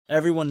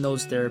Everyone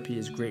knows therapy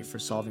is great for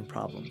solving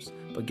problems,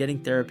 but getting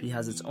therapy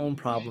has its own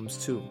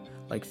problems too,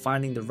 like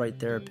finding the right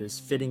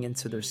therapist, fitting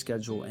into their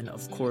schedule, and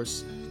of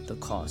course, the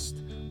cost.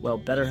 Well,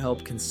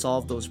 BetterHelp can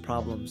solve those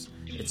problems.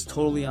 It's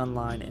totally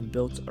online and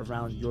built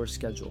around your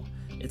schedule.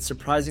 It's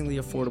surprisingly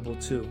affordable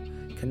too.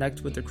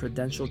 Connect with a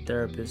credentialed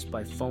therapist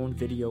by phone,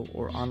 video,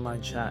 or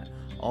online chat,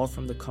 all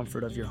from the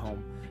comfort of your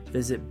home.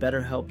 Visit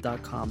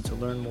BetterHelp.com to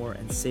learn more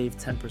and save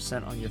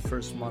 10% on your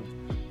first month.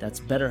 That's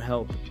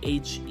BetterHelp,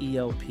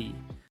 H-E-L-P.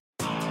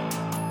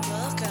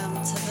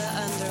 Welcome to the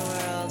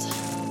underworld.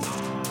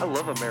 I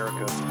love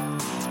America.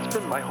 It's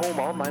been my home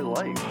all my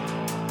life.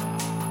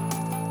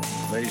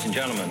 Ladies and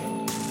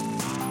gentlemen,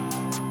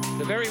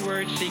 the very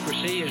word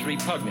secrecy is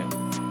repugnant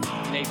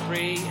in a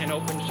free and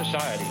open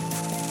society.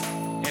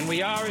 And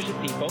we are, as a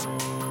people,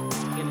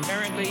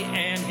 inherently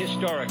and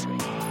historically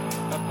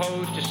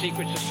opposed to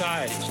secret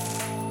societies,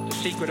 to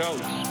secret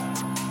oaths,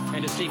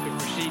 and to secret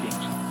proceedings.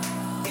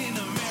 In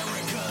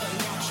America, they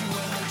watch you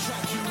and they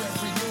track your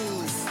every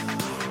move.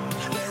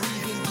 They're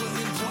even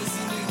putting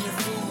poison in your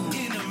food.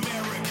 In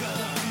America,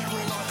 the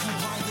people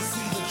occupy to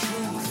see the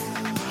truth.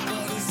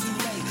 But it's too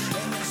late,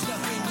 and there's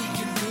nothing we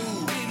can do.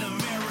 In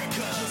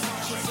America, just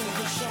watch your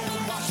favorite show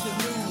and watch the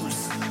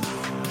news.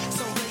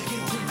 So they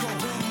can control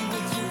you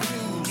with your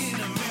views. In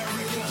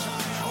America,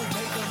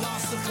 obey the law,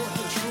 support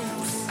the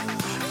troops.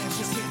 And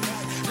just get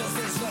back, cause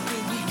there's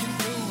nothing we can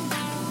do.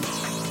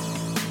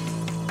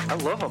 I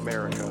love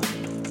America.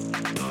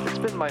 It's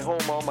been my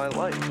home all my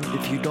life.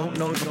 If you don't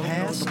know the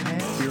past,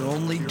 you're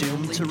only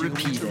doomed to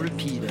repeat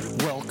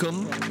it.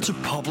 Welcome to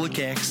Public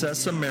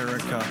Access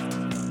America.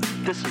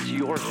 This is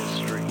your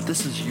history.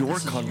 This is your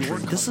country.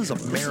 This is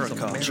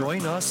America.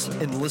 Join us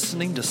in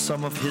listening to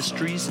some of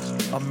history's,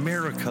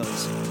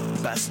 America's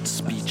best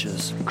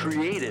speeches.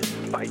 Created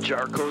by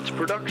Jar Codes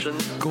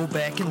Productions. Go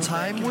back in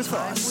time with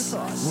us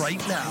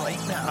right now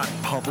on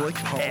Public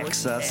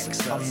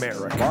Access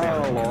America.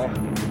 Far aloft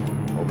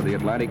over the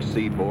Atlantic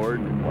seaboard,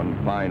 one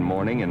fine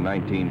morning in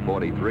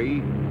 1943,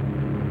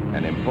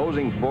 an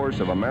imposing force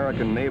of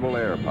American naval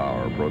air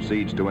power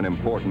proceeds to an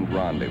important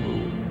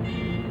rendezvous.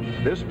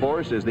 This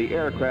force is the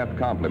aircraft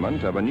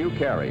complement of a new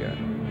carrier.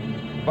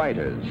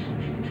 Fighters,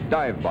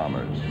 dive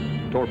bombers,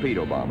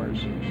 torpedo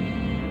bombers.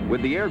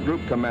 With the air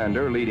group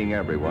commander leading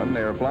everyone,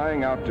 they are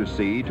flying out to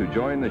sea to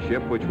join the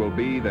ship which will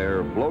be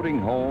their floating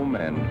home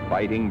and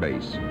fighting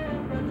base.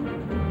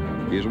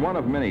 He is one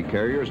of many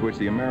carriers which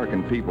the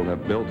American people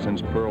have built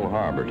since Pearl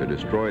Harbor to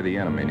destroy the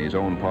enemy in his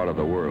own part of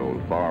the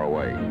world, far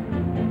away.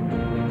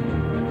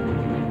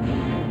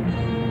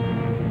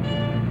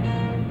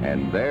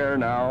 And there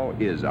now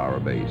is our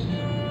base,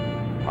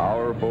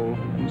 powerful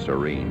and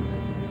serene.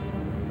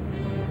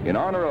 In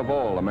honor of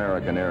all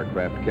American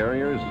aircraft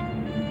carriers,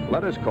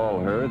 let us call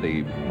her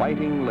the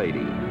Fighting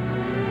Lady.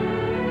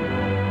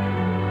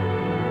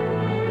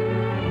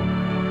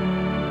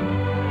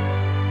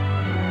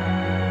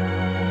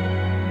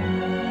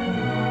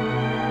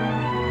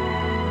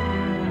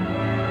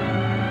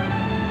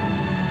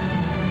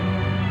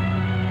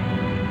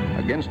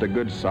 Against a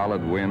good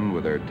solid wind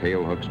with their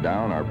tail hooks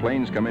down, our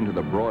planes come into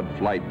the broad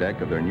flight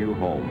deck of their new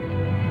home.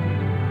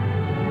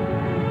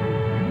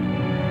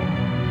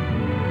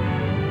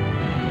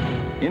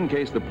 In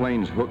case the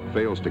plane's hook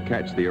fails to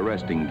catch the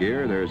arresting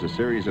gear, there's a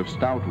series of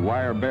stout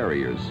wire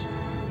barriers.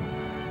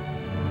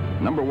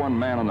 Number one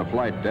man on the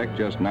flight deck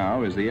just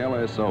now is the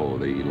LSO,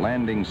 the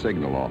landing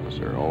signal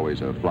officer,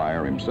 always a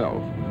flyer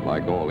himself.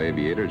 Like all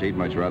aviators, he'd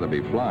much rather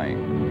be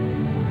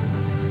flying.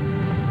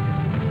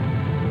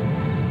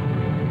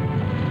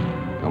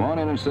 Come on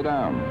in and sit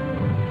down.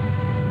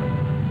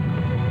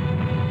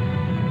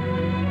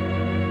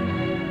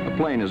 The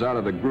plane is out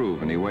of the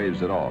groove and he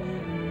waves it off.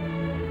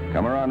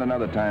 Come around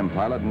another time,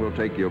 pilot, and we'll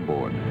take you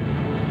aboard.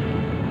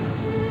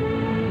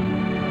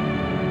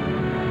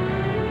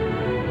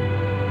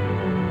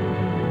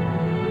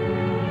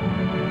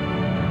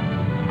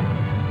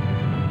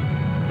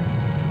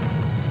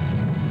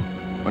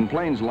 When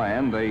planes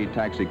land, they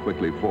taxi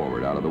quickly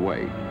forward out of the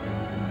way.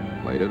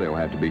 Later, they'll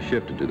have to be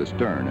shifted to the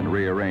stern and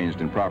rearranged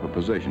in proper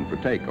position for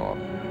takeoff.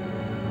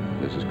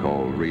 This is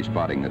called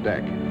respotting the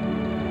deck.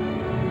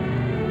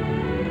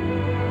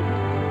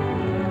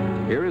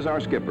 Here is our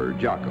skipper,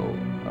 Jocko,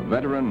 a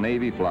veteran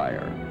Navy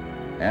flyer,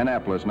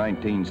 Annapolis,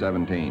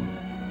 1917.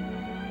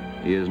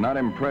 He is not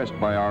impressed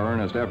by our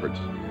earnest efforts,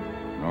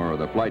 nor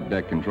the flight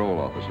deck control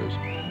officers.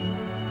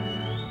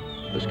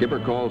 The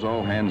skipper calls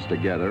all hands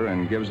together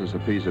and gives us a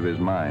piece of his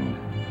mind.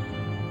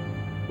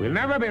 We'll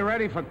never be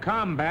ready for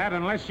combat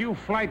unless you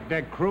flight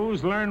deck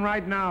crews learn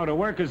right now to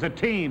work as a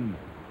team.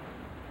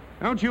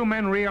 Don't you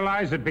men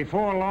realize that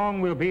before long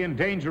we'll be in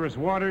dangerous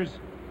waters?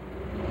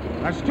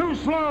 That's too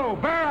slow.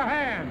 Bear a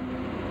hand.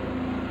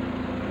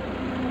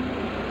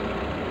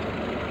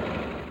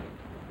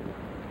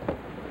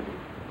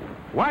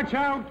 Watch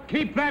out.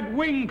 Keep that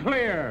wing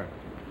clear.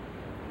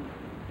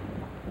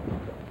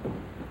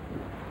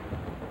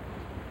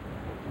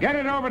 Get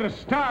it over to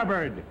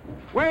starboard.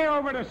 Way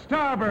over to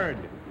starboard.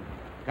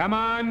 Come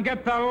on,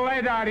 get the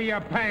lead out of your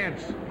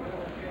pants.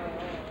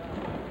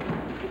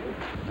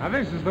 Now,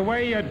 this is the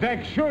way your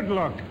deck should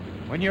look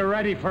when you're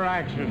ready for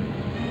action.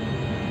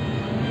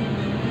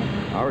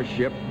 Our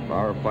ship,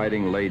 our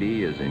Fighting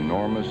Lady, is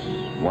enormous,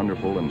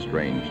 wonderful, and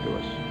strange to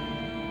us.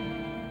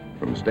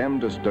 From stem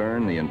to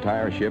stern, the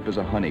entire ship is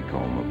a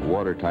honeycomb of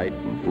watertight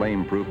and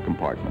flame-proof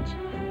compartments.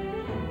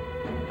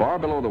 Far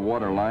below the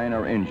waterline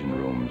are engine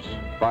rooms,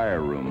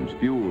 fire rooms,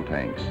 fuel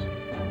tanks,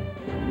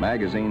 and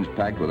magazines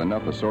packed with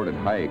enough assorted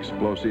high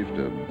explosives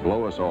to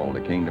blow us all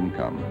to kingdom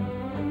come.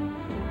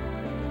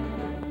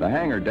 The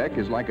hangar deck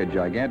is like a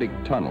gigantic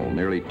tunnel,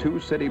 nearly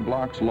 2 city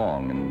blocks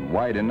long and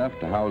wide enough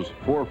to house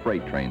 4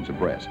 freight trains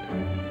abreast.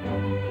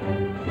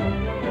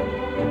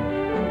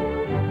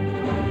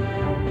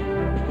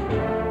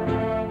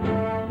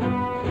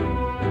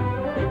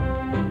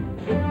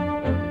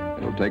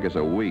 It'll take us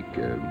a week,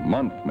 a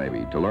month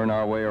maybe, to learn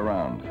our way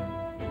around.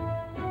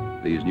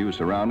 These new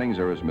surroundings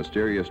are as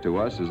mysterious to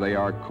us as they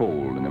are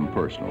cold and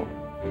impersonal.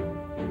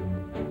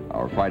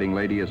 Our Fighting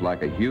Lady is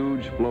like a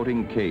huge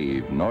floating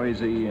cave,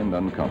 noisy and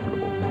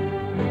uncomfortable.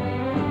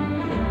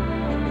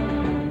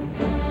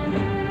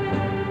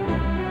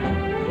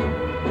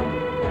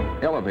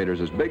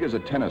 Elevators as big as a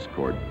tennis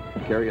court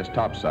carry us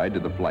topside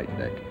to the flight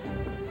deck.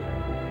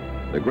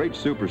 The great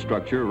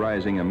superstructure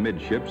rising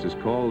amidships is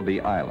called the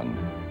island.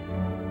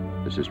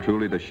 This is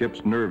truly the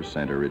ship's nerve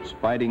center, its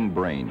fighting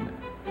brain.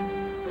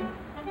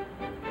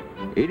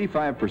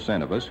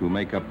 85% of us who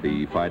make up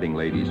the Fighting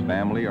Lady's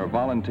family are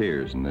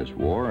volunteers in this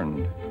war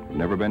and have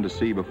never been to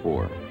sea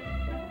before.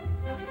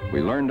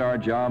 We learned our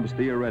jobs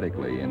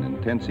theoretically in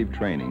intensive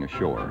training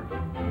ashore.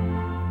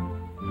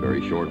 A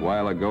very short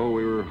while ago,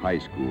 we were high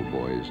school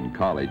boys and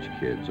college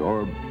kids,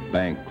 or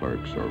bank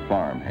clerks, or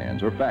farm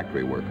hands, or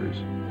factory workers.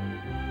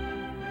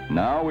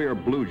 Now we are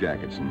Blue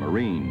Jackets and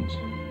Marines,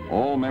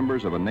 all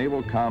members of a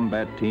naval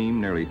combat team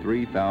nearly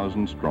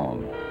 3,000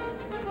 strong.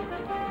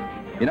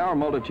 In our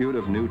multitude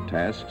of new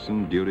tasks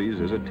and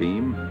duties as a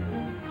team,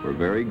 we're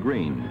very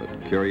green,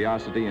 but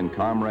curiosity and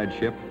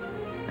comradeship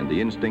and the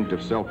instinct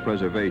of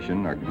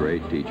self-preservation are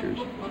great teachers.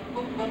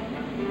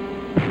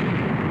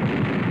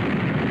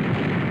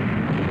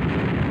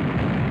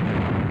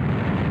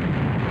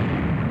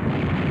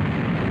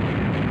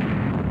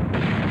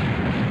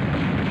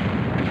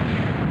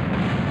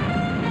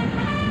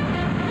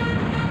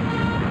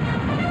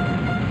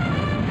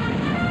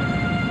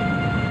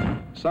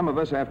 Some of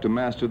us have to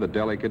master the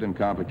delicate and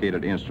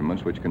complicated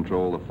instruments which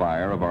control the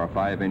fire of our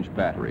 5-inch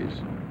batteries,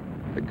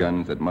 the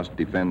guns that must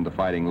defend the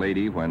Fighting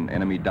Lady when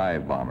enemy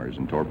dive bombers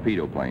and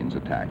torpedo planes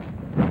attack.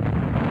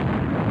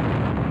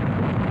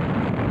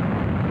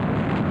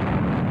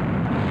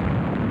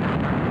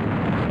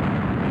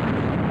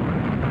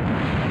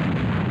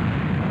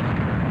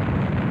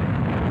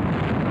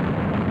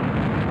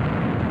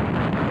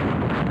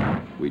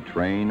 We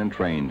train and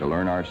train to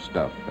learn our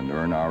stuff and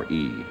earn our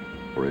E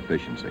for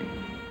efficiency.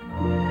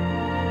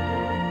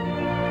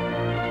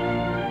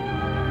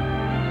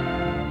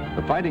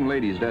 The Fighting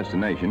Lady's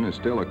destination is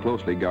still a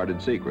closely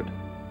guarded secret,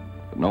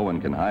 but no one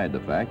can hide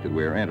the fact that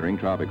we are entering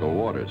tropical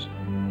waters.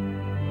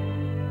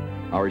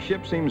 Our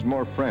ship seems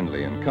more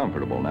friendly and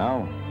comfortable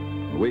now,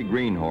 and we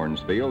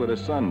greenhorns feel that a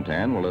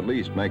suntan will at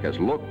least make us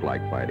look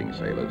like fighting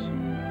sailors.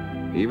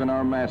 Even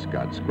our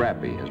mascot,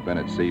 Scrappy, has been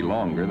at sea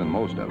longer than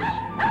most of us.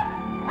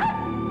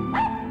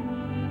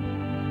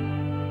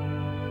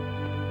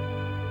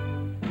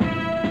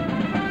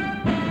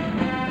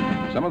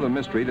 Some of the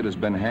mystery that has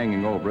been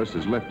hanging over us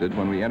is lifted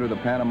when we enter the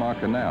Panama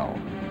Canal.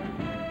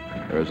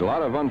 There is a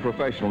lot of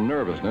unprofessional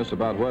nervousness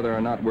about whether or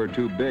not we're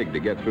too big to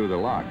get through the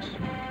locks.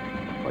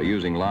 By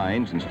using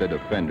lines instead of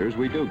fenders,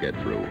 we do get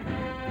through,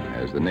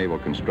 as the naval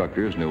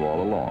constructors knew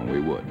all along we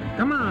would.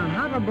 Come on,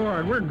 hop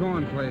aboard. We're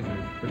going places.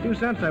 For 2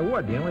 cents, I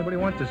would. Do anybody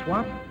want to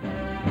swap?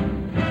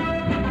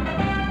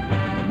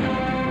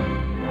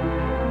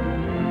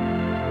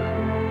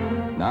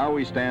 Now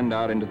we stand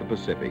out into the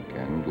Pacific,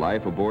 and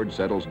life aboard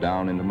settles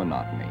down into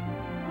monotony.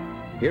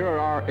 Here are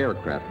our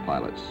aircraft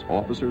pilots,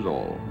 officers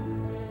all.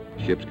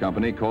 Ship's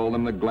company call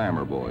them the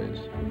Glamour Boys.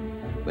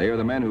 They are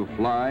the men who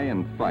fly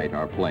and fight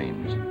our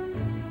planes.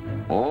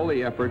 All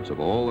the efforts of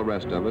all the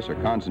rest of us are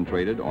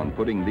concentrated on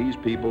putting these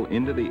people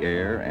into the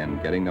air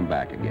and getting them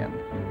back again.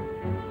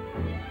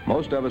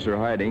 Most of us are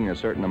hiding a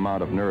certain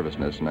amount of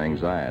nervousness and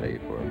anxiety,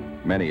 for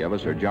many of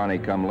us are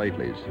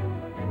Johnny-come-latelys,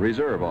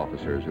 reserve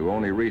officers who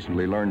only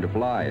recently learned to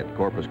fly at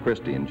Corpus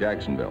Christi and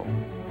Jacksonville.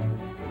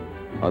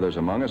 Others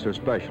among us are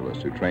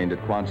specialists who trained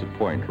at Quonset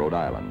Point, Rhode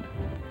Island.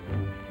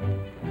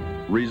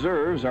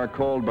 Reserves are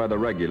called by the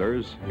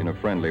regulars, in a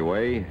friendly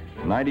way,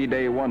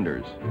 90-day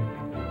wonders.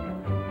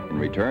 In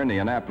return, the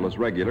Annapolis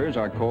regulars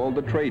are called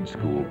the trade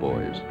school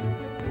boys.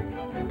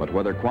 But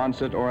whether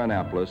Quonset or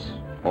Annapolis,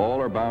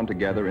 all are bound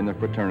together in the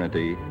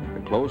fraternity,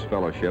 the close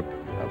fellowship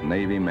of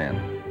Navy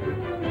men.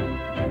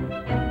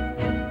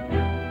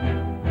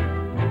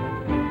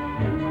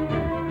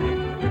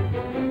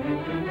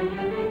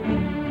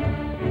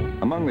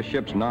 Among the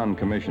ship's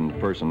non-commissioned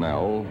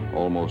personnel,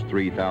 almost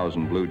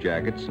 3,000 Blue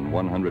Jackets and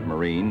 100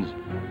 Marines,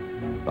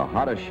 the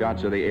hottest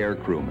shots are the air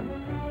crewmen,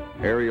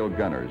 aerial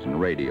gunners, and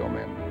radio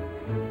men.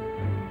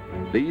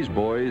 These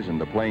boys and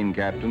the plane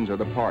captains are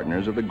the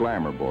partners of the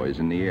glamour boys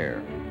in the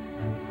air.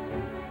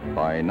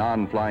 By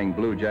non-flying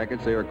blue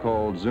jackets, they are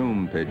called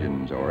Zoom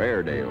pigeons or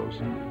Airedales.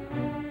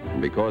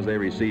 And because they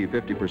receive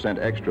 50%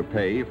 extra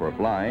pay for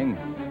flying,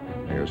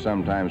 they are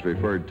sometimes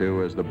referred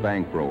to as the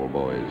bankroll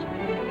boys.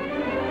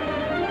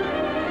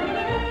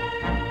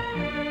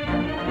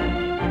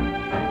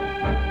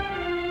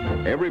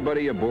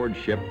 Everybody aboard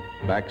ship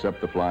backs up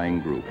the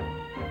flying group.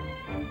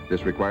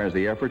 This requires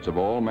the efforts of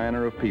all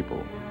manner of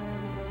people.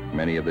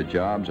 Many of the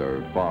jobs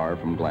are far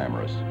from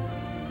glamorous.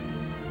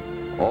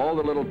 All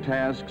the little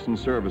tasks and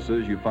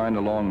services you find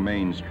along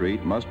Main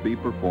Street must be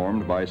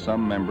performed by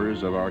some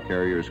members of our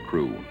carrier's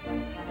crew.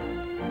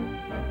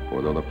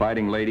 For though the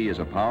Fighting Lady is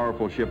a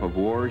powerful ship of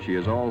war, she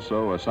is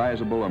also a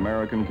sizable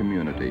American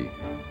community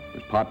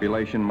whose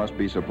population must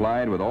be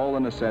supplied with all the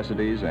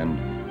necessities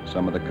and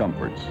some of the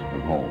comforts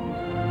of home.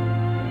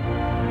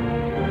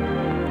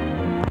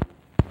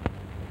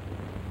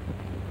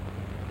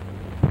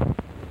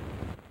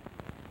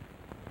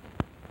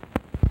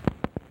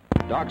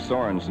 Doc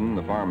Sorensen,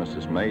 the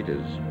pharmacist's mate,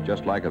 is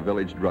just like a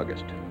village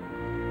druggist.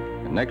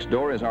 And next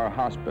door is our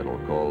hospital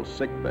called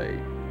Sick Bay.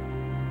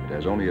 It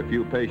has only a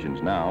few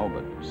patients now,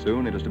 but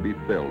soon it is to be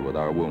filled with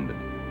our wounded.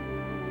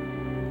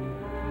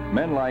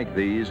 Men like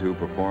these who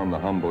perform the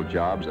humble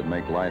jobs that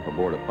make life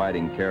aboard a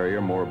fighting carrier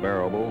more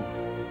bearable,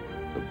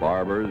 the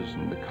barbers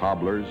and the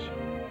cobblers,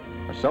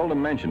 are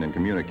seldom mentioned in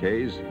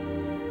communiques.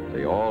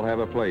 They all have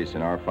a place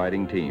in our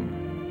fighting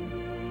team.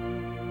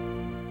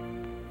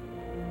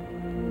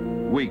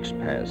 Weeks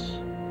pass.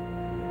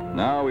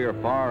 Now we are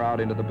far out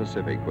into the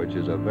Pacific, which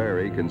is a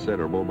very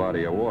considerable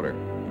body of water.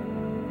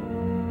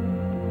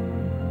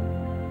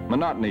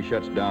 Monotony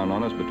shuts down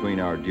on us between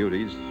our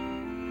duties.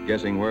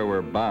 Guessing where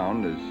we're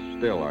bound is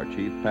still our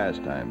chief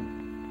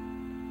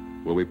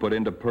pastime. Will we put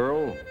into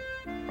Pearl?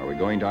 Are we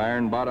going to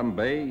Iron Bottom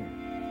Bay?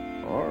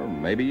 Or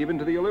maybe even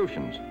to the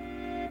Aleutians?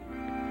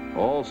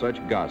 All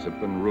such gossip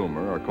and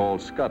rumor are called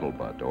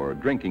scuttlebutt or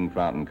drinking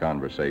fountain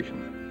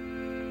conversation.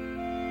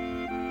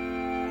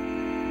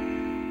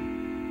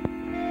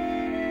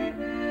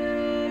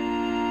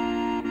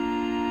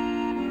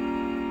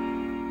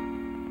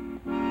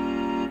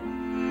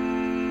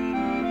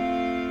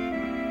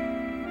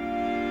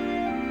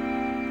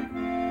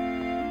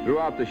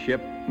 Throughout the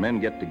ship, men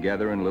get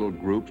together in little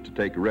groups to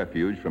take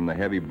refuge from the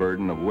heavy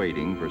burden of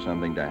waiting for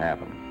something to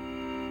happen.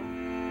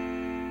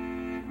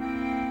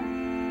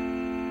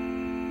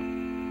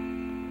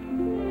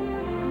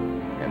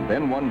 And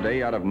then one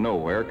day, out of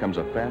nowhere, comes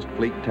a fast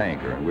fleet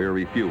tanker, and we're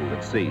refueled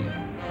at sea.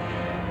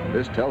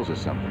 This tells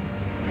us something.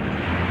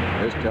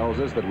 This tells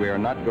us that we are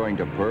not going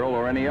to Pearl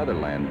or any other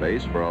land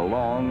base for a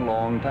long,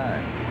 long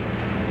time.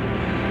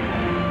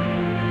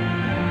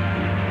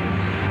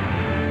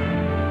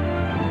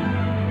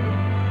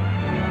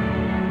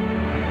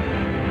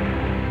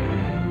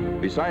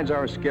 Besides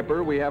our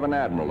skipper, we have an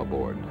admiral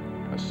aboard,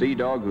 a sea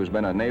dog who's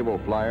been a naval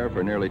flyer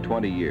for nearly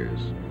 20 years.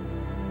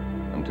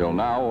 Until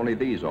now, only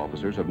these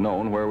officers have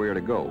known where we are to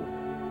go.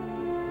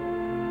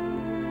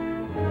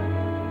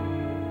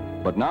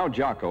 But now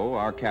Jocko,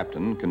 our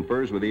captain,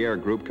 confers with the air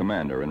group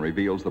commander and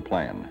reveals the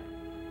plan.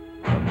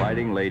 The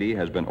Fighting Lady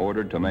has been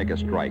ordered to make a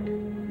strike.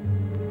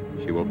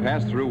 She will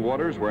pass through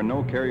waters where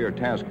no carrier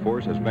task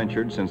force has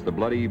ventured since the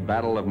bloody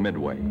Battle of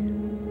Midway.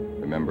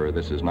 Remember,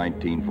 this is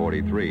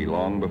 1943,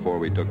 long before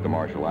we took the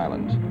Marshall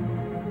Islands.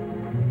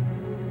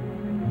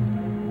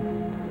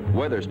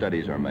 Weather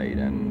studies are made,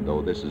 and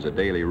though this is a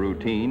daily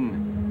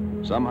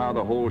routine, somehow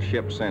the whole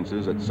ship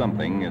senses that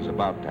something is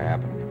about to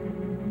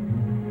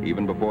happen.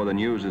 Even before the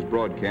news is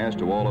broadcast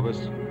to all of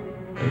us,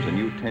 there's a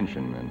new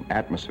tension and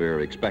atmosphere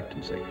of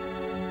expectancy.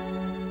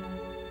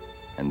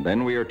 And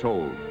then we are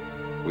told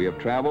we have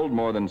traveled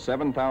more than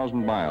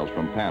 7,000 miles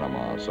from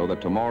Panama, so that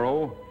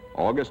tomorrow,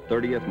 August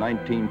 30th,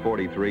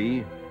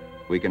 1943,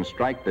 we can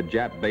strike the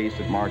Jap base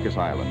at Marcus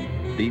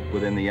Island, deep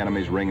within the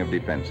enemy's ring of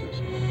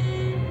defenses.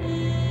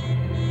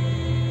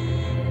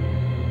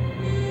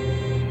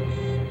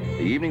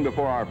 The evening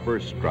before our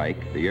first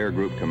strike, the air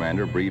group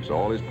commander briefs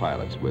all his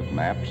pilots with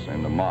maps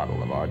and a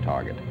model of our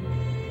target.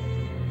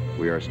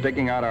 We are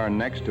sticking out our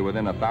necks to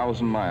within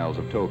 1,000 miles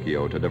of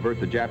Tokyo to divert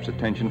the Japs'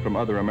 attention from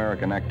other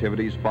American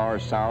activities far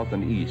south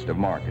and east of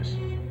Marcus.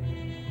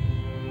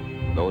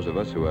 Those of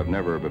us who have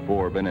never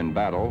before been in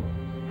battle,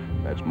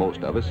 that's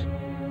most of us,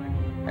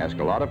 ask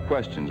a lot of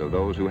questions of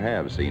those who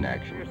have seen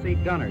action. Rear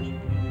seat gunners,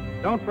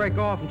 don't break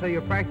off until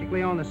you're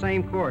practically on the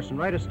same course and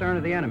right astern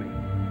of the enemy.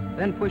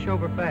 Then push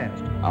over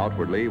fast.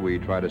 Outwardly, we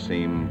try to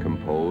seem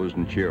composed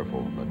and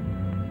cheerful, but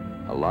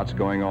a lot's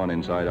going on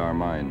inside our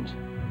minds.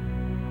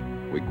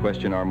 We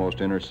question our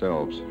most inner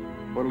selves.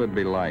 What'll it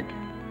be like?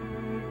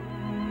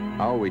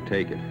 How'll we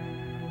take it?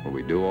 Will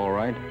we do all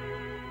right?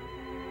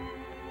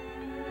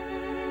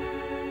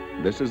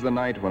 This is the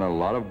night when a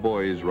lot of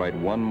boys write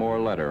one more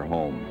letter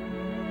home.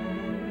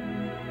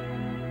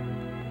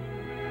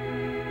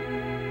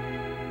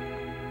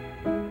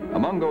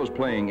 Among those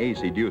playing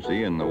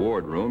acey-deucey in the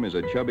wardroom is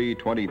a chubby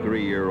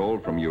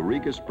 23-year-old from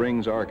Eureka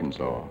Springs,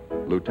 Arkansas,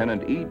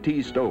 Lieutenant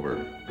E.T.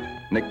 Stover.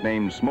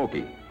 nicknamed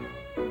Smokey.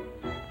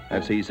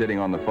 That's he sitting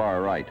on the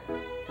far right.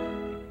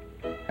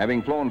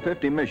 Having flown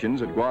 50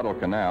 missions at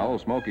Guadalcanal,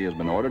 Smokey has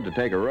been ordered to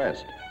take a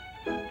rest.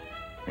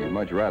 He'd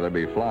much rather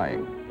be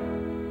flying.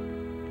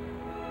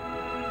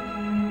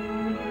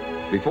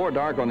 Before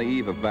dark on the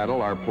eve of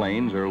battle, our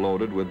planes are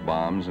loaded with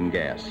bombs and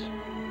gas.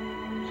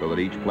 So that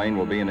each plane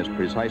will be in its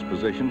precise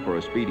position for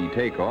a speedy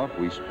takeoff,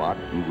 we spot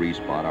and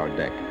respot our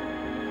deck.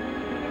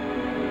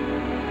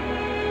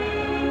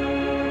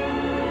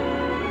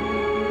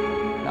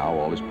 Now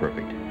all is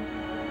perfect.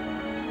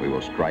 We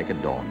will strike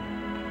at dawn.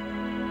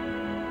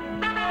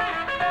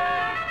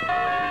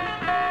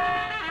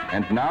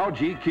 And now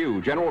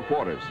GQ, General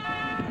Quarters.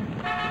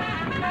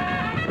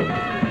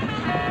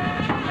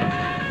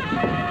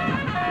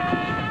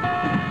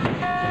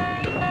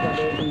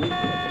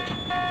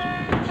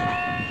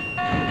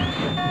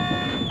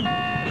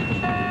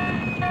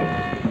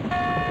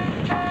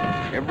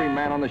 Every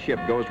man on the ship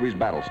goes to his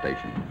battle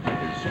station,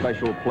 his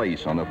special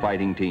place on the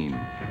fighting team.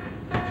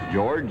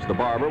 George, the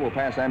barber, will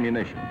pass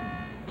ammunition.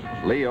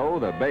 Leo,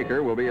 the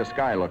baker, will be a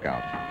sky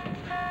lookout.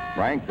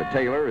 Frank, the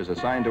tailor, is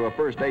assigned to a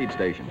first aid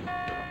station.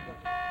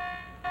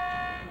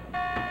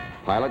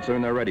 Pilots are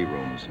in their ready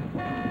rooms.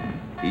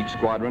 Each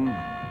squadron,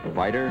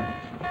 fighter,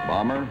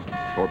 bomber,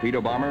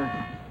 torpedo bomber,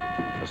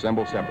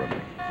 assemble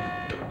separately.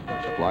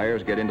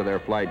 Flyers get into their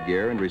flight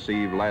gear and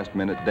receive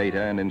last-minute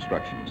data and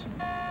instructions.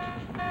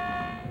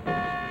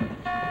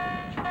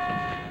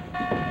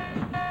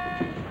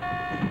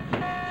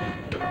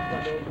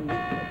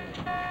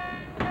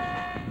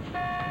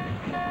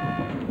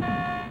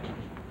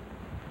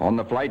 On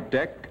the flight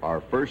deck,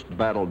 our first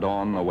battle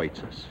dawn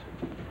awaits us.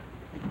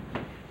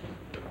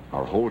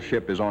 Our whole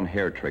ship is on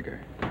hair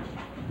trigger.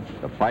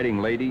 The Fighting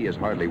Lady is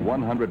hardly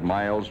 100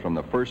 miles from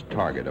the first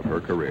target of her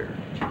career.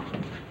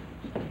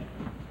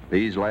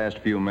 These last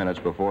few minutes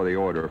before the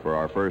order for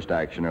our first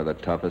action are the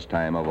toughest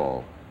time of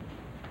all.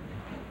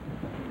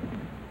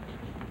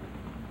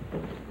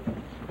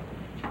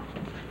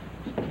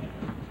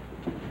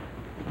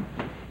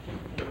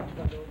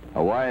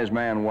 A wise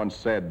man once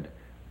said,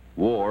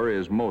 "War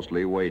is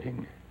mostly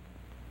waiting."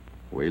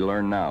 We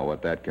learn now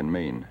what that can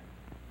mean.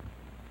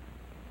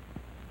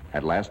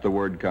 At last the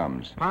word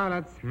comes.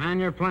 Pilots, man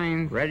your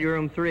planes. Ready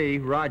room 3,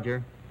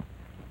 roger.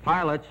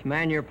 Pilots,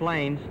 man your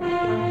planes.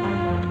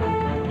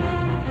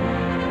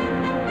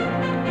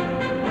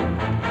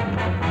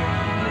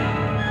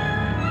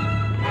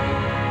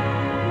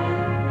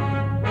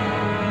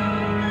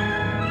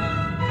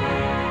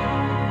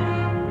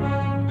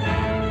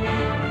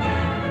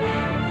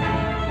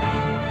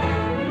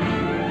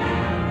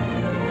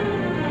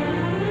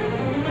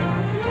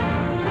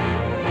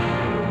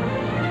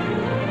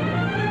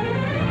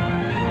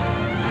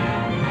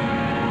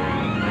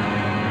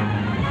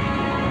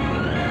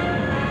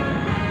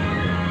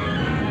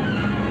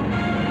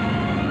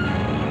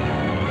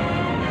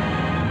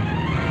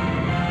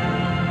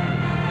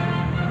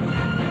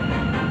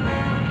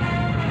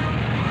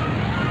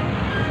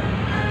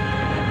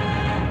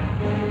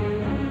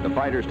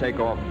 Fighters take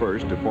off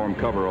first to form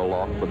cover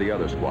aloft for the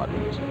other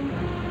squadrons.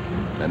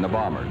 Then the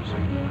bombers,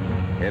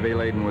 heavy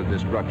laden with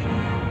destruction.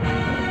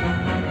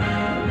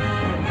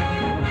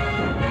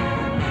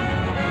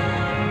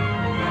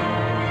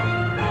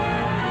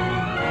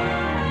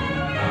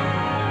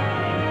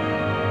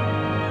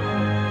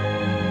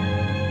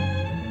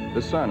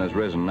 The sun has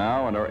risen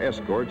now, and our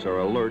escorts are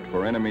alert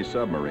for enemy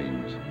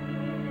submarines.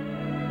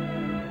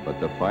 But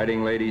the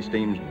Fighting Lady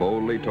steams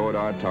boldly toward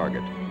our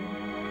target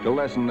to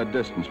lessen the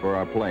distance for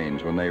our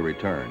planes when they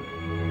return.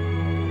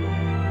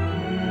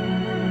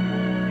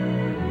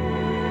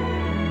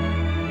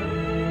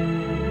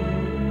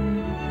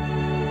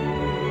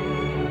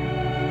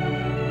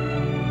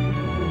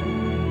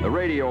 The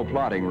radio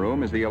plotting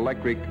room is the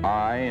electric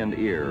eye and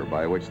ear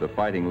by which the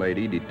Fighting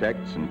Lady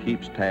detects and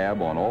keeps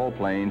tab on all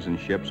planes and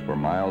ships for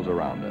miles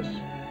around us.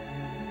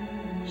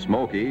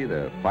 Smokey,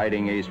 the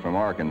fighting ace from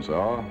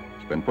Arkansas,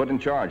 has been put in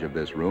charge of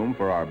this room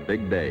for our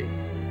big day.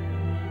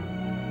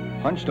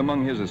 Hunched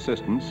among his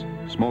assistants,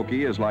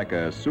 Smokey is like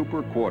a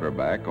super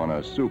quarterback on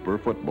a super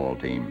football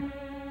team.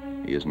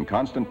 He is in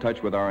constant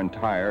touch with our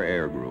entire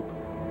air group.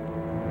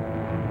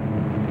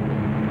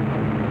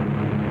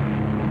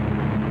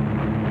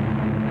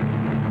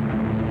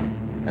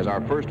 As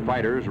our first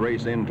fighters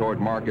race in toward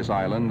Marcus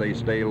Island, they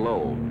stay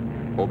low,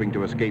 hoping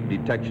to escape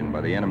detection by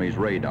the enemy's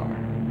radar.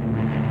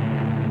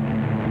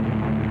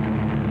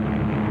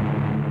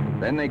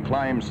 Then they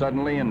climb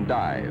suddenly and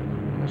dive.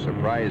 A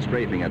surprise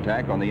strafing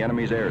attack on the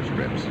enemy's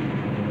airstrips.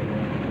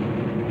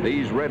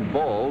 These red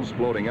balls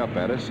floating up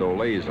at us so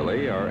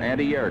lazily are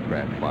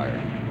anti-aircraft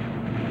fire.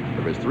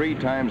 There is 3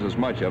 times as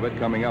much of it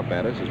coming up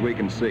at us as we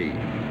can see,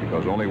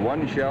 because only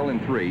 1 shell in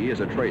 3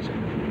 is a tracer.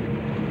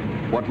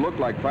 What look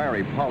like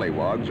fiery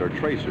pollywogs are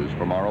tracers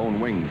from our own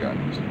wing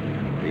guns.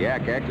 The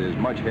Ack-Ack is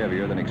much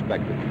heavier than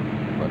expected,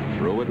 but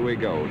through it we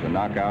go to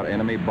knock out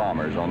enemy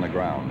bombers on the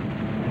ground.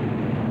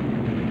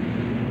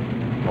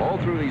 All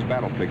through these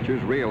battle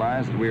pictures,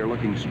 realize that we are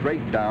looking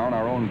straight down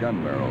our own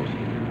gun barrels.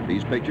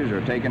 These pictures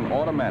are taken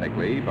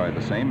automatically by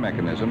the same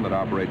mechanism that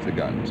operates the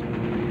guns.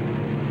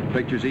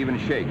 Pictures even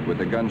shake with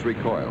the gun's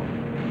recoil.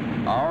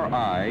 Our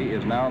eye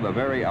is now the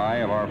very eye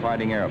of our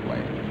fighting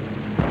airplane.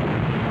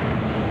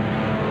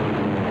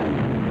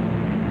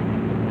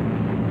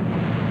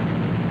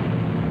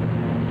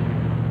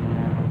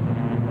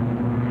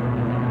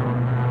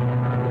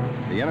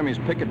 The enemy's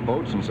picket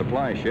boats and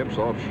supply ships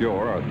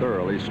offshore are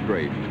thoroughly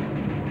strafed.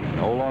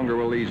 No longer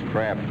will these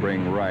craft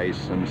bring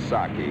rice and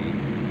sake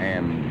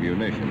and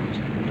munitions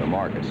to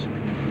Marcus.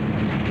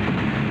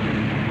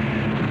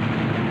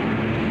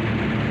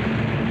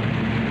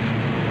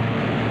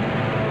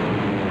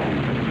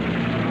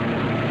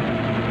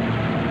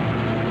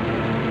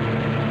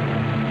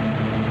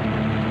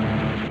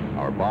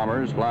 Our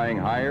bombers flying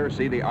higher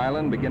see the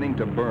island beginning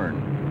to burn.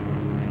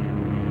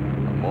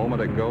 A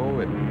moment ago,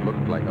 it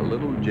looked like a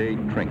little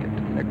jade trinket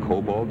in a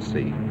cobalt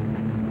sea.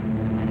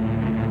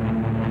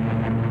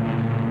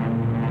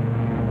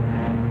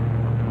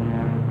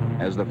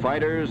 As the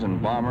fighters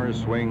and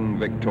bombers swing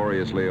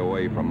victoriously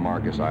away from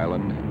Marcus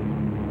Island,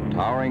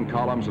 towering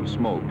columns of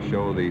smoke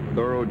show the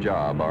thorough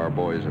job our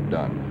boys have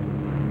done.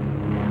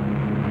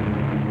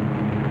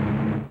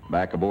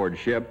 Back aboard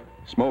ship,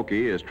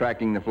 Smokey is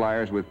tracking the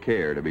flyers with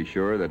care to be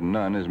sure that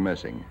none is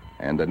missing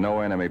and that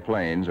no enemy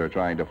planes are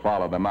trying to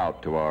follow them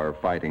out to our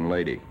fighting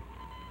lady.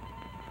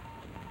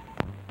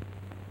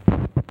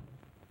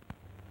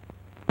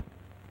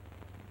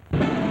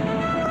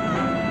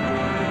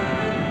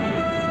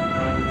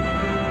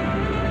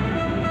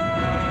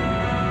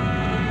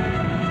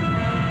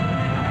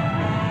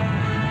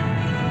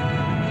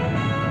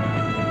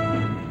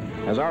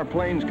 As our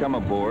planes come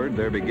aboard,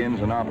 there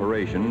begins an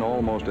operation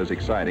almost as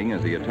exciting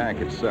as the attack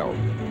itself.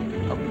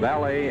 A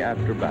ballet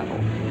after battle,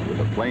 with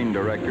the plane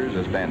directors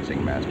as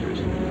dancing masters.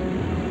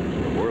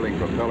 The whirling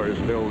propellers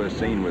fill this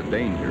scene with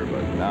danger,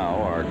 but now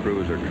our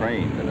crews are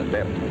trained and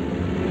adept.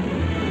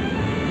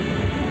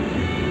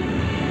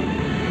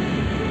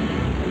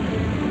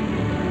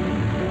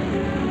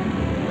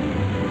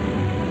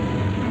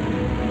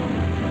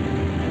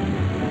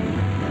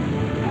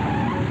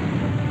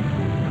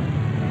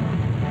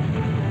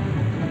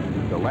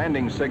 The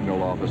landing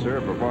signal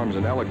officer performs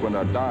an eloquent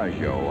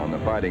adagio on the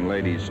fighting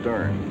lady's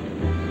stern.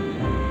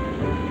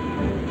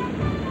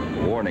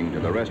 A warning to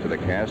the rest of the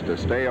cast to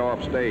stay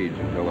off stage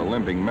until a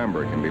limping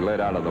member can be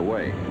led out of the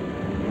way.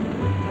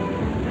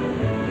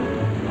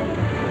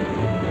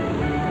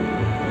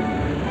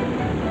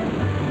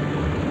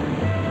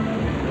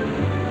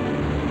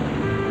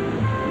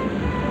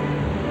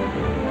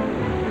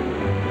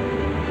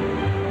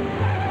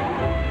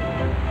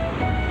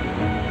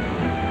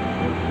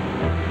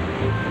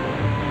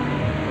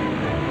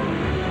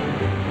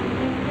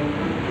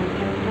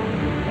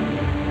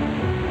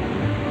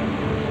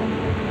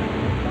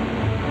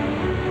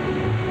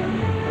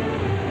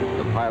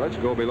 Pilots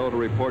go below to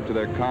report to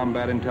their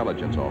combat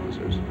intelligence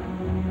officers.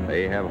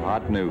 They have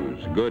hot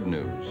news, good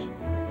news.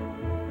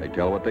 They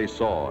tell what they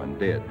saw and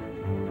did,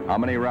 how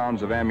many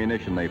rounds of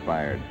ammunition they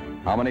fired,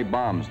 how many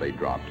bombs they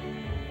dropped,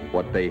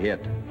 what they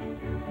hit,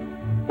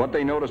 what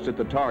they noticed at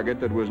the target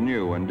that was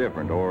new and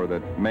different or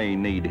that may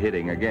need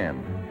hitting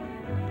again.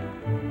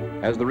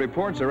 As the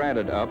reports are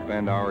added up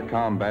and our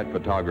combat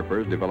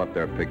photographers develop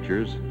their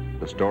pictures,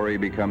 the story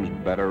becomes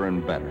better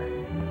and better.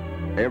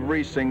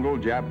 Every single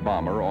Jap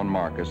bomber on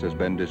Marcus has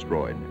been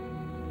destroyed.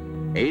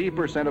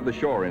 80% of the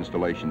shore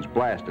installations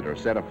blasted or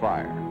set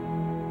afire.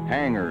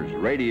 Hangars,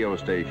 radio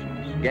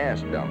stations,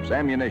 gas dumps,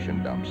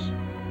 ammunition dumps.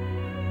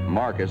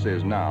 Marcus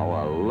is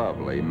now a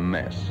lovely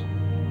mess.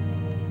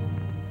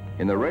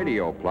 In the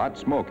radio plot,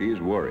 Smokey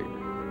is worried.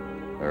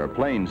 There are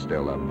planes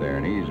still up there,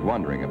 and he's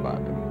wondering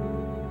about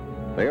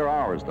them. They are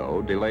ours,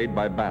 though, delayed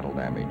by battle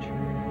damage.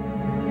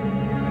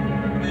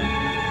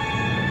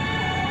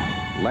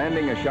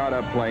 Landing a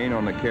shot-up plane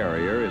on the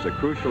carrier is a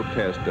crucial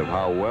test of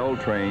how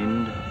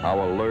well-trained,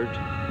 how alert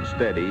and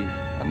steady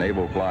a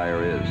naval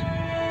flyer is.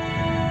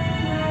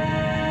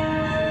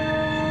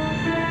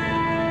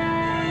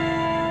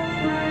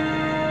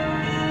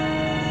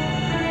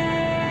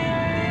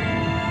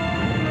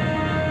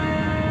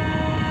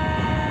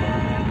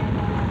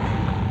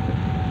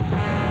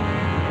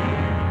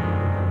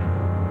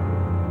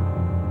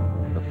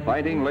 The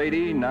fighting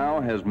lady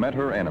now has met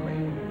her enemy.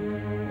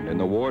 In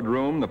the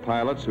wardroom, the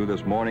pilots who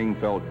this morning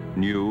felt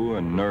new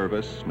and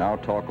nervous now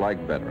talk like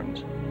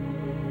veterans.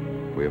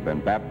 We have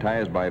been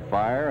baptized by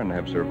fire and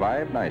have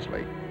survived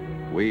nicely.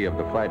 We of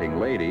the Fighting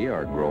Lady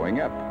are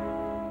growing up.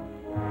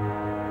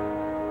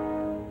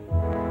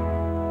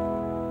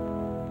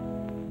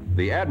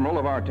 The admiral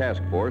of our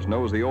task force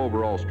knows the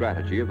overall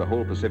strategy of the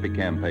whole Pacific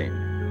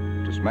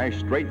campaign. To smash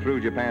straight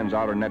through Japan's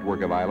outer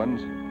network of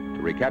islands,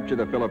 to recapture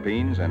the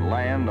Philippines and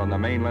land on the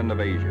mainland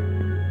of Asia.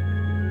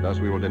 Thus,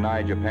 we will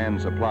deny Japan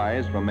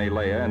supplies from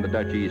Malaya and the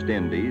Dutch East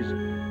Indies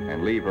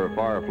and leave her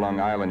far-flung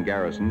island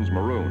garrisons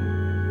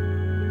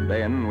marooned.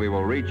 Then we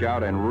will reach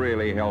out and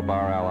really help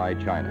our ally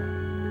China.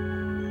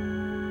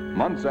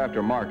 Months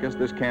after Marcus,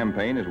 this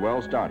campaign is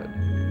well started.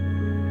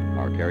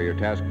 Our carrier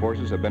task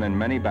forces have been in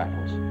many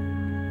battles.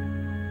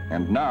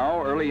 And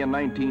now, early in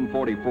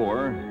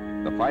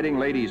 1944, the Fighting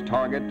Lady's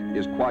target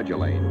is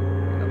Kwajalein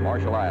in the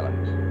Marshall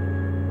Islands.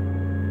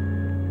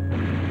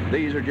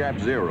 These are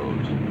Jap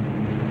Zeros,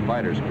 the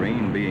fighter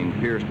screen being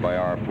pierced by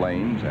our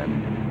planes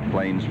and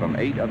planes from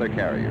 8 other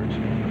carriers,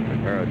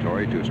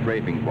 preparatory to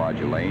strafing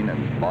Kwajalein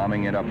and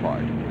bombing it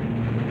apart.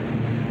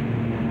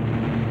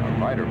 Our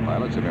fighter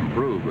pilots have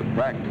improved with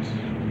practice,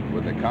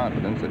 with the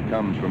confidence that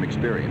comes from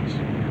experience.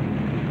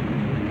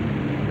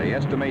 They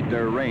estimate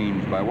their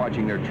range by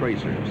watching their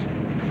tracers.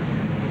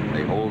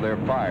 They hold their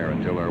fire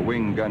until their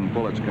wing gun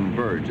bullets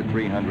converge at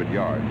 300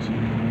 yards.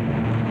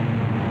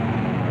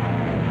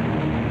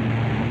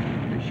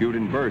 They shoot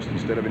in bursts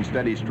instead of in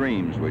steady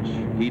streams, which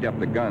heat up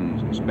the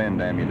guns and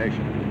spend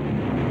ammunition.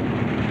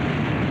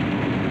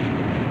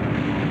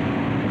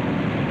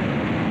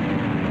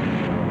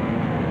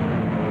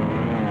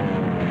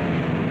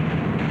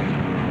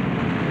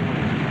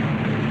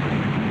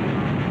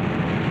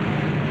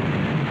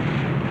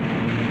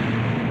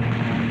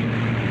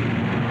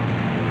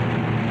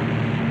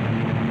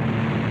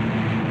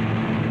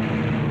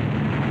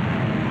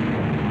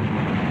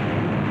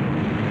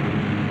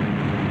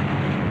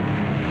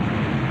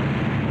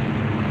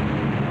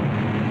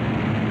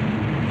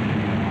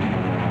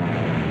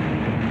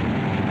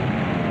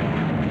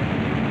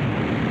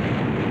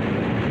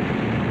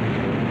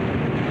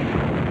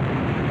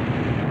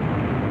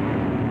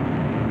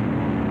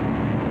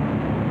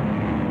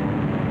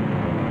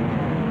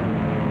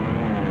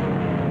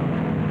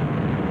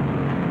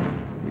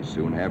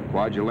 Soon have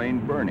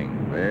Kwajalein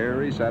burning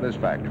very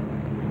satisfactorily.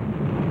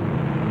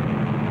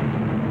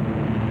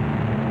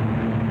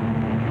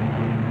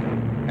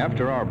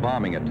 After our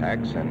bombing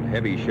attacks and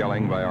heavy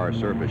shelling by our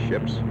surface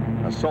ships,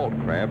 assault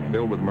craft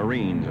filled with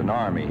Marines and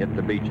Army hit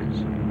the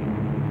beaches.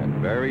 And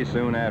very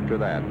soon after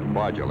that,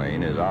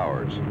 Kwajalein is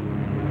ours.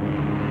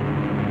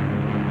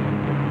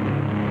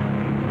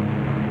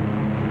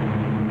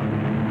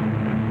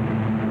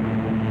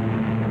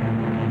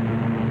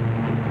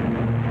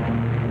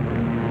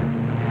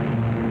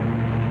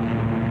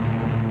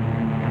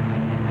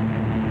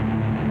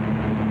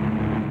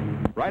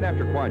 Right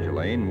after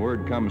Kwajalein,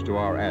 word comes to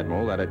our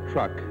admiral that at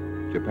Truk,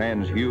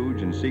 Japan's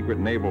huge and secret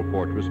naval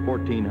fortress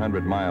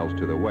 1,400 miles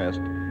to the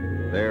west,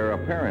 there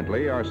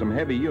apparently are some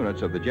heavy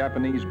units of the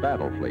Japanese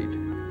battle fleet.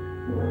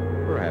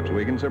 Perhaps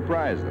we can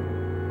surprise them.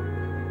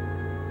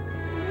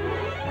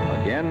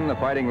 Again, the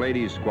Fighting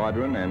Ladies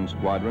Squadron and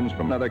squadrons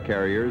from other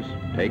carriers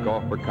take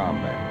off for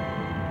combat.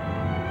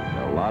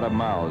 A lot of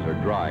mouths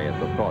are dry at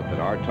the thought that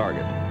our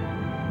target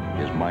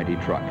is mighty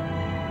Truk.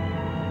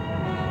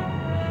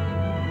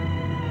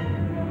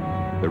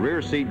 The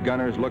rear seat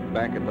gunners look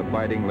back at the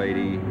Fighting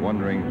Lady,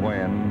 wondering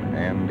when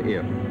and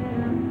if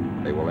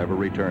they will ever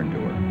return to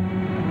her.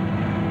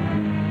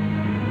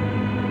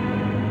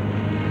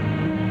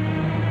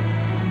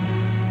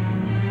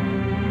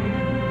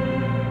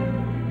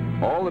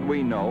 All that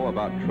we know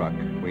about Truk,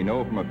 we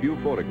know from a few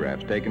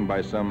photographs taken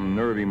by some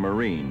nervy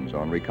Marines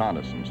on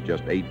reconnaissance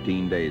just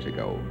 18 days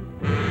ago.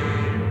 We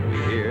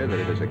hear that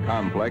it is a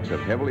complex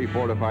of heavily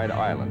fortified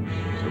islands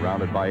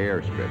surrounded by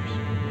airstrips,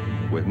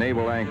 with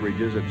naval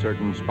anchorages at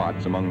certain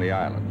spots among the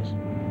islands.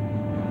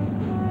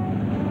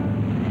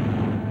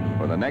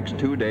 For the next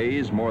 2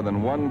 days, more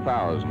than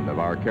 1,000 of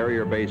our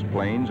carrier-based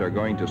planes are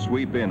going to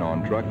sweep in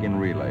on Truk in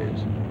relays.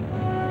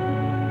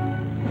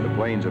 The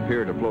planes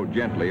appear to float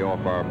gently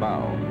off our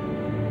bow.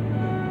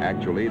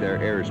 Actually, their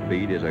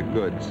airspeed is a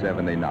good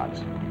 70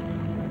 knots.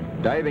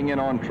 Diving in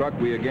on Truk,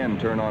 we again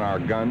turn on our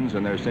guns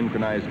and their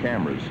synchronized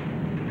cameras.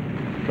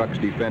 Truk's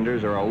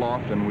defenders are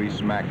aloft and we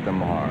smack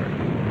them hard.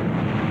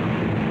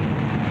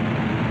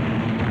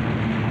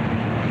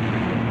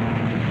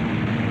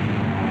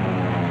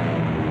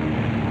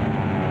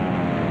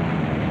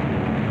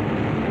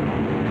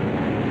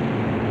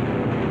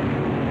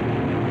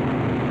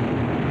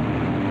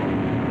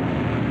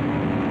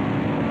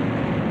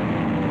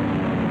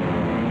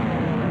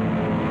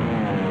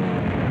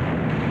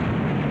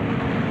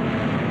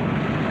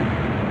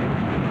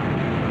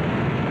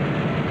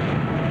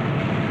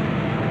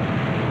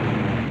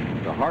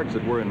 Hearts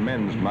that were in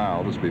men's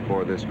mouths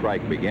before this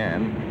strike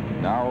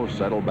began now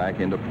settle back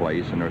into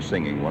place and are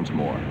singing once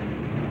more.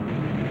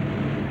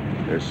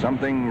 There's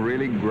something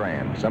really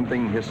grand,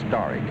 something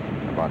historic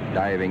about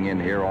diving in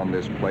here on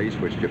this place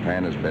which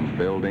Japan has been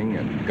building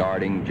and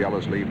guarding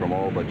jealously from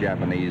all but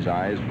Japanese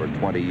eyes for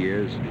 20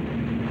 years.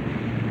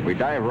 We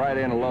dive right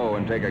in low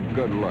and take a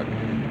good look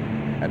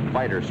at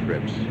fighter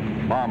strips,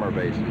 bomber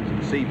bases,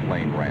 and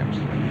seaplane ramps.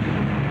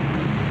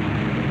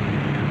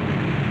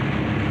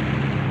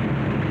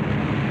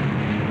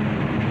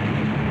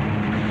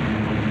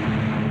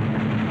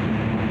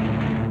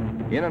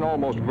 In an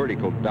almost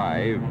vertical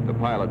dive, the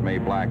pilot may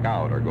black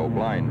out or go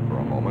blind for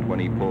a moment when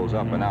he pulls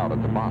up and out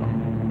at the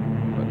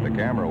bottom, but the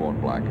camera won't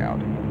black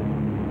out.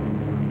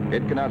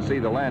 It cannot see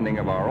the landing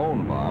of our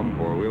own bomb,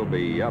 for we'll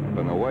be up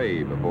and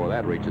away before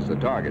that reaches the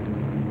target,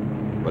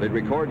 but it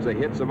records the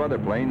hits of other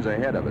planes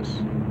ahead of us.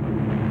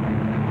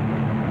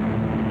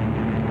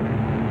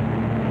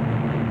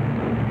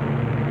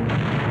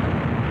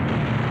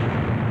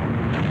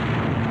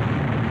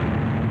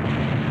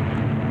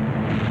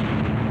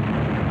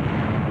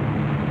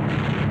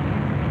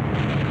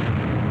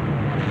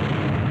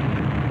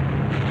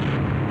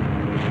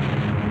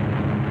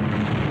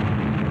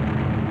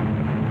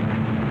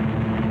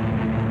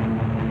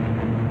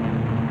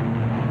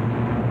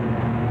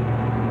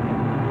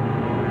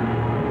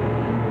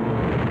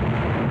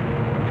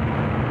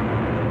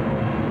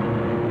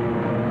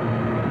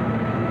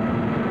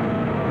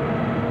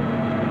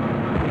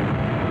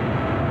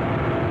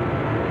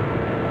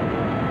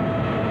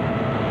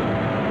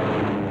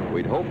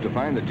 hoped to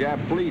find the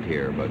Jap fleet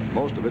here, but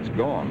most of it's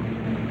gone.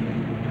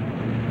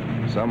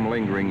 Some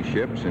lingering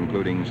ships,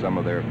 including some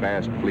of their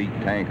fast fleet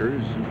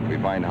tankers, we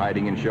find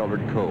hiding in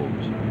sheltered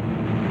coves.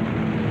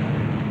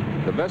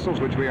 The vessels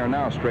which we are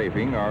now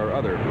strafing are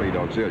other fleet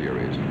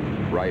auxiliaries,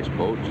 rice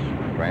boats,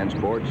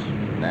 transports,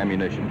 and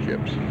ammunition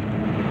ships.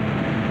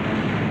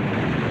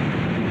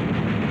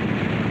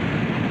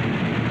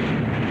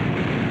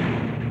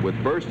 With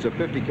bursts of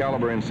 50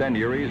 caliber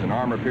incendiaries and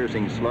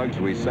armor-piercing slugs,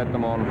 we set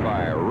them on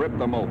fire, rip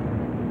them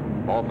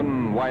open,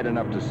 often wide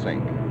enough to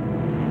sink.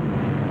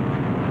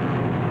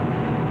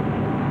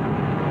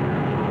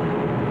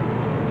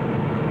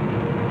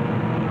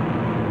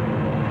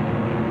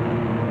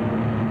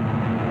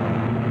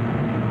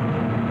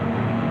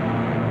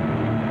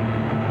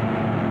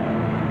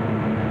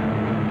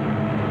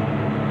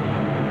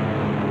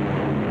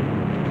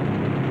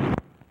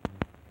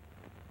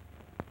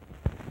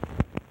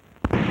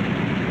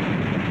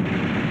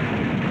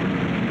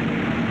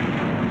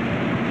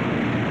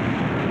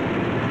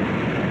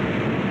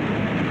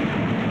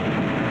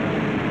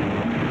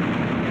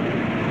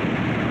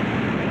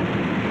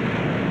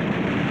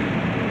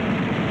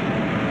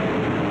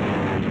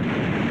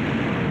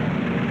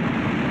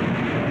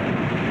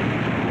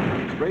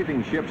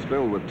 Strafing ships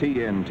filled with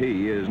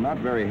TNT is not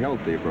very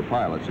healthy for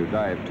pilots who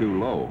dive too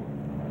low.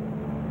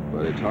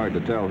 But it's hard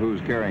to tell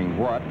who's carrying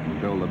what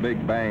until the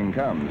big bang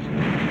comes.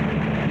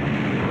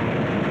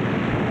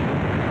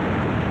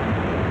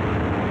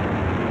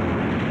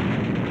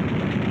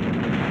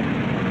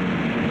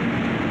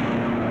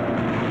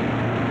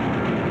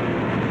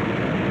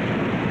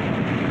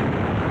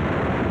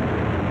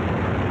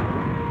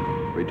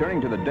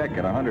 Returning to the deck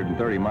at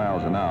 130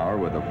 miles an hour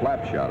with a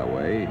flap shot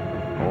away,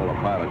 all a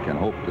pilot can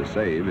hope to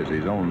save is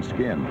his own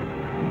skin.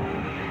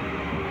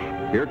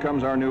 Here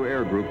comes our new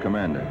air group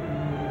commander.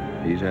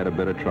 He's had a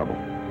bit of trouble.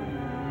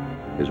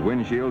 His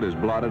windshield is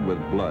blotted with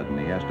blood and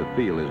he has to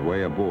feel his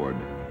way aboard.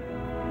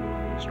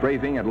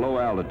 Strafing at low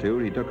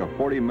altitude, he took a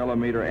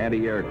 40-millimeter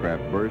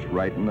anti-aircraft burst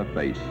right in the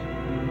face.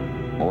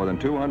 More than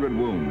 200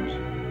 wounds,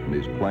 and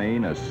his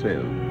plane a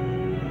sieve.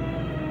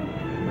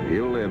 But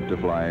he'll live to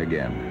fly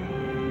again.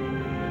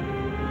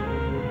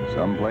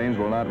 Some planes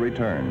will not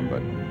return,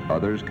 but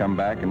others come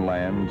back and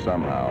land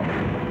somehow,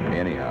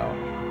 anyhow.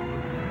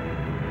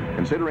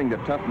 Considering the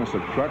toughness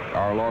of truck,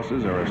 our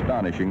losses are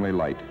astonishingly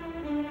light.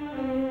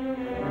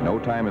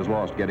 No time is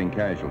lost getting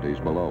casualties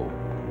below.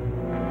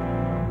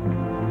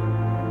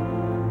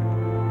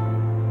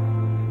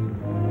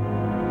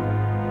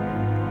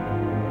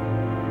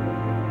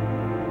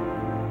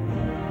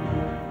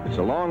 It's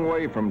a long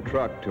way from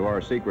truck to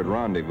our secret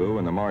rendezvous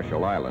in the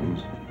Marshall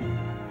Islands.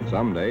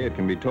 Someday it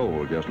can be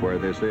told just where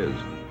this is.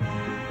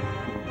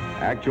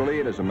 Actually,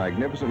 it is a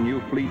magnificent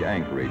new fleet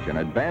anchorage, an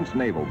advanced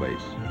naval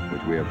base,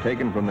 which we have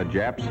taken from the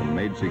Japs and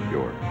made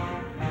secure.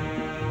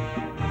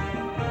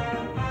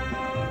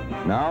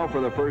 Now, for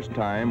the first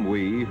time,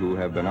 we, who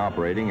have been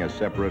operating as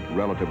separate,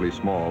 relatively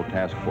small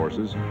task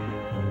forces,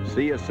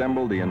 see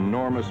assembled the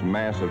enormous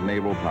mass of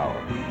naval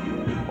power.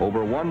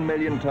 Over 1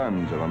 million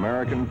tons of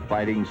American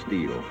fighting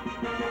steel.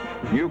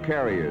 New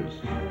carriers,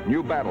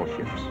 new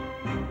battleships,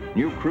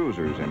 new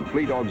cruisers and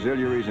fleet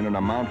auxiliaries in an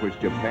amount which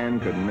Japan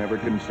could never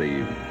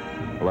conceive,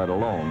 let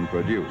alone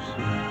produce.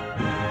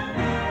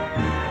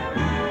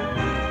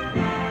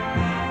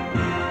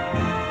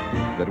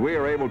 That we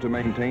are able to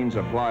maintain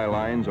supply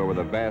lines over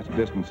the vast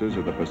distances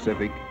of the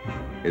Pacific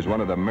is one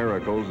of the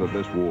miracles of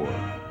this war.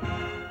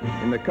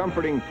 In the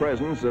comforting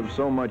presence of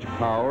so much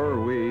power,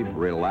 we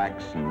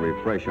relax and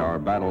refresh our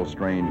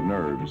battle-strained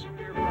nerves.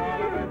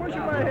 Push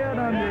my head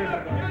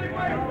under.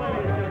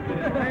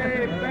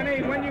 Hey,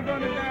 Benny, when you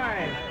gonna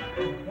die?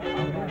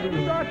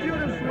 Who taught you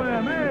to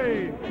swim,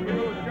 hey?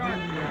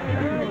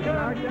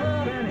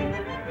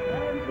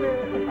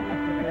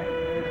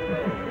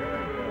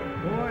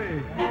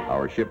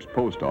 Our ship's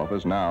post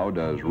office now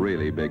does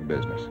really big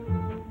business.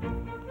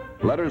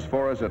 Letters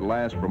for us at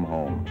last from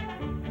home.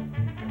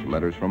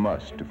 Letters from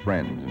us to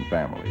friends and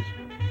families.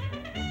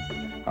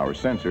 Our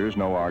censors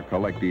know our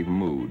collective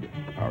mood,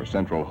 our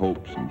central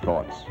hopes and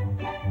thoughts.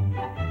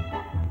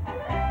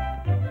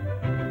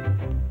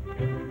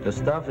 The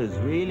stuff is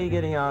really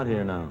getting out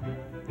here now.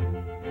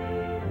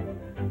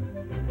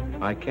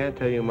 I can't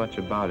tell you much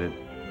about it,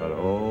 but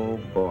oh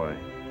boy.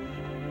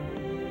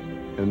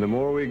 And the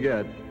more we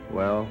get,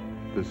 well,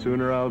 the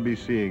sooner I'll be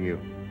seeing you.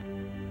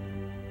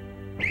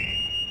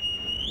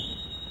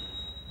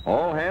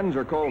 All hands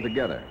are called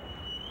together.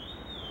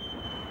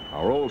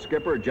 Our old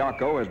skipper,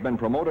 Jocko, has been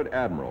promoted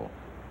admiral.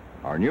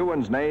 Our new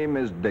one's name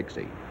is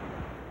Dixie.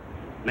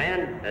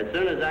 Men, as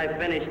soon as I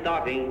finish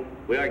talking,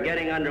 we are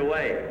getting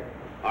underway.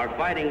 Our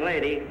fighting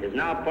lady is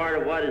now part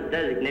of what is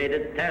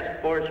designated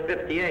Task Force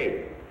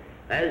 58.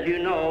 As you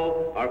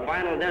know, our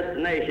final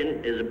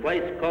destination is a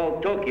place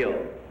called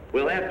Tokyo.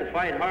 We'll have to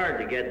fight hard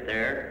to get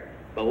there,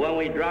 but when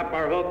we drop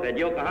our hook at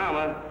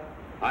Yokohama,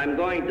 I'm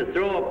going to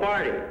throw a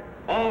party.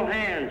 All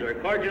hands are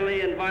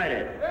cordially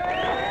invited.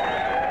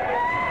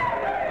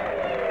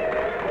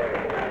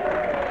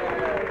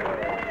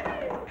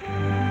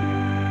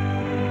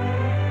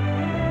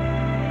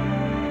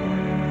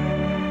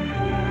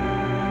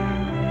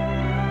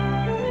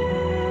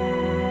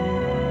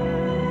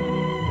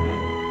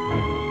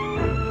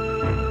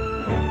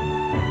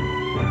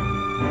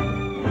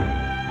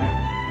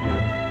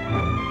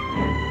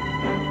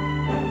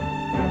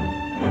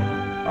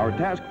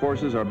 task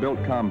forces are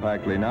built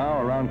compactly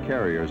now around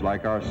carriers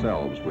like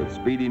ourselves with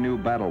speedy new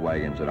battle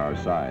wagons at our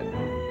side.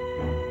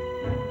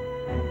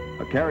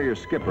 A carrier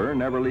skipper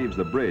never leaves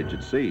the bridge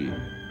at sea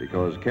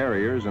because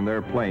carriers and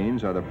their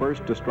planes are the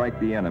first to strike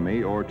the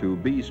enemy or to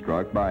be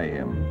struck by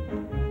him.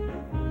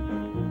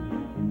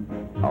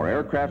 Our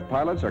aircraft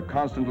pilots are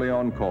constantly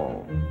on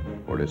call,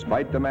 for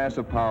despite the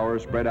massive power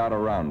spread out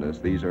around us,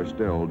 these are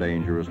still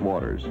dangerous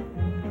waters.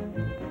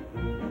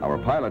 Our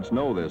pilots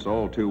know this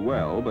all too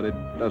well, but it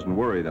doesn't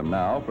worry them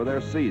now, for they're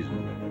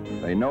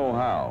seasoned. They know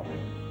how.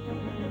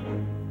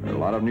 There are a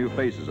lot of new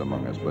faces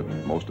among us, but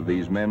most of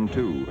these men,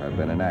 too, have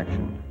been in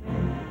action.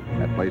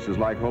 At places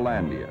like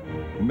Hollandia,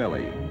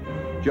 Millie,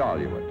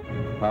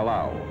 Jaluit,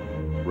 Palau,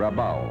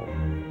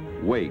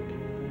 Rabaul, Wake,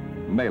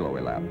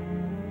 Maloelap.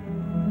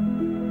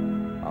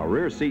 Our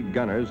rear seat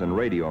gunners and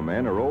radio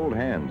men are old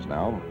hands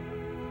now.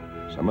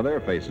 Some of their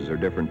faces are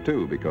different,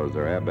 too, because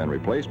there have been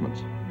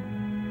replacements.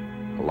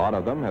 A lot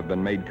of them have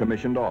been made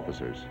commissioned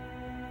officers.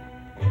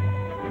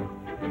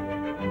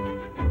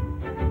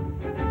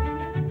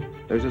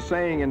 There's a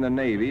saying in the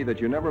Navy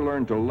that you never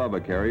learn to love a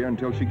carrier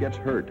until she gets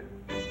hurt.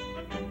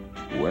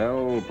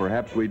 Well,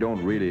 perhaps we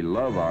don't really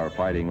love our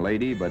fighting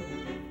lady, but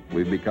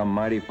we've become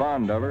mighty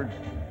fond of her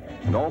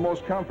and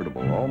almost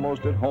comfortable,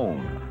 almost at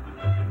home.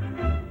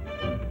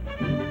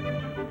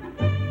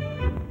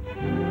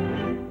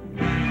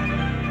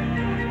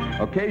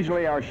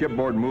 Occasionally, our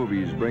shipboard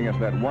movies bring us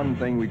that one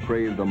thing we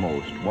crave the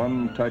most,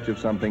 one touch of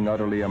something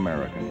utterly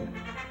American,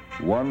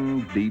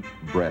 one deep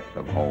breath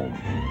of home.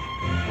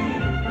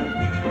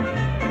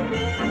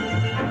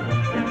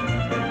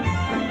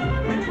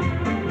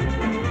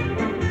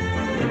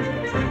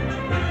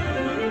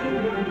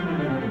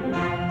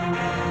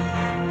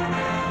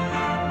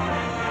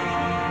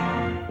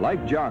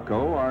 Like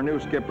Jocko, our new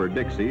skipper,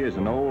 Dixie, is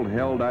an old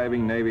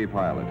hell-diving Navy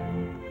pilot.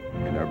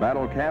 In their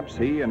battle caps,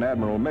 he and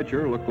Admiral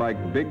Mitcher look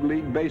like big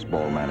league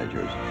baseball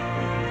managers.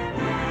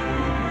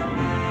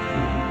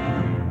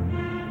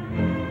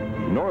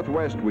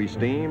 Northwest we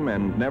steam,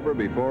 and never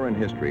before in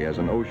history has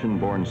an ocean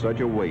borne such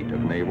a weight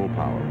of naval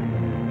power.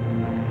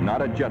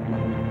 Not at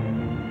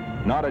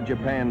Jutland, not at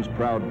Japan's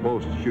proud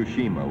boast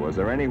Tsushima was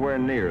there anywhere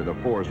near the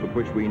force with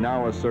which we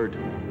now assert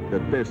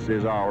that this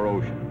is our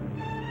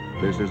ocean,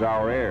 this is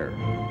our air,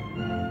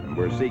 and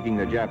we're seeking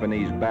the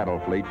Japanese battle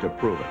fleet to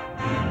prove it.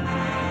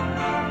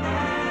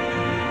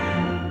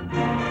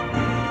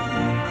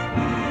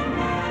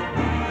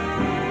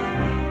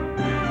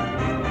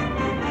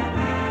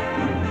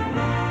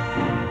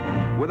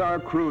 With our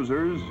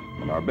cruisers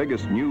and our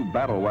biggest new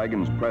battle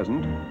wagons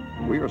present,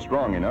 we are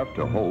strong enough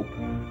to hope,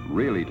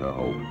 really to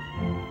hope,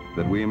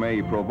 that we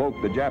may provoke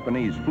the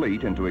Japanese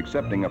fleet into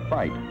accepting a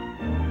fight.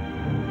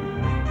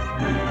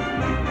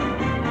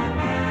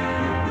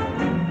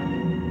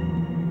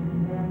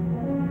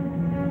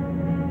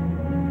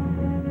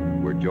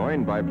 We're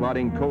joined by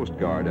plotting Coast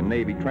Guard and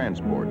Navy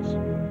transports.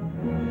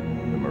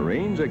 The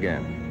Marines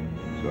again.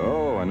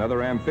 So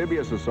another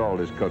amphibious assault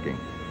is cooking.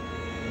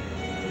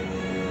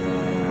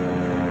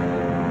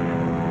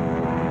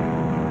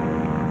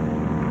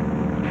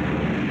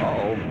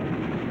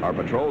 Our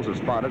patrols have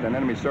spotted an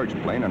enemy search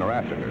plane and are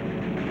after her.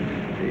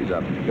 She's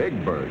a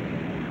big bird.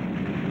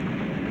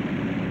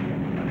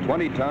 A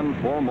 20-ton,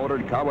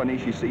 4-motored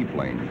Kawanishi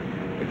seaplane,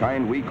 the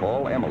kind we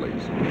call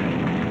Emily's.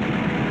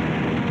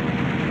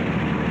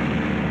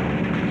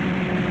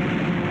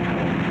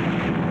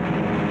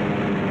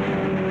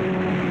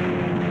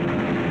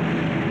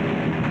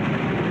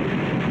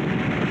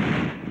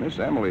 Miss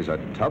Emily's a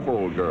tough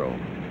old girl.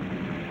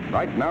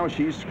 Right now,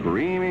 she's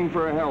screaming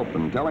for help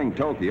and telling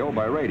Tokyo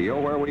by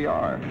radio where we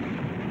are.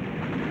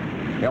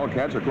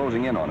 Hellcats are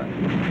closing in on her.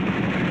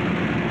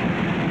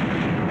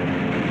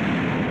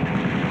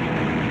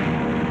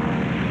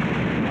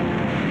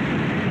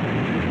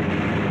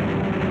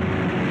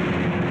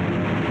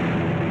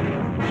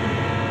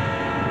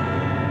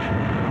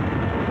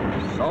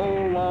 So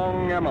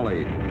long,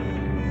 Emily.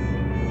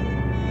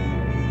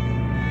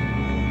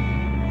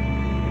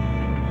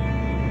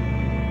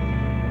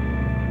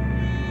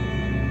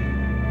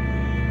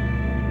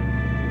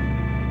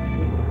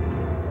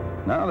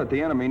 Now that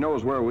the enemy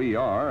knows where we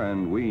are,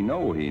 and we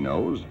know he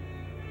knows,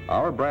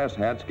 our brass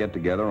hats get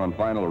together on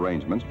final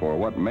arrangements for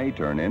what may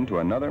turn into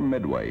another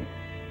Midway.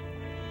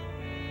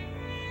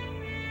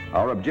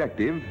 Our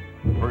objective,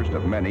 first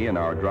of many in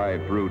our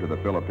drive through to the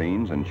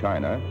Philippines and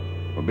China,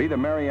 will be the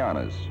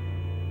Marianas.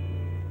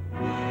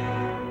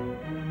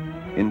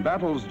 In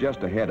battles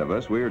just ahead of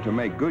us, we are to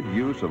make good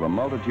use of a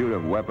multitude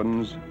of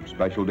weapons,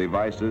 special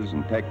devices,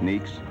 and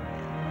techniques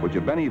which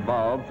have been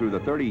evolved through the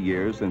 30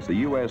 years since the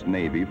U.S.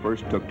 Navy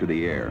first took to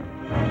the air.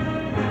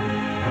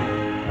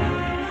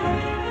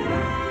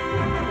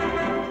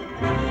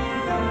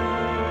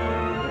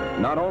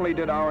 Not only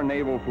did our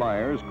naval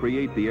flyers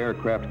create the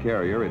aircraft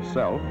carrier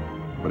itself,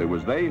 but it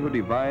was they who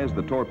devised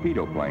the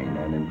torpedo plane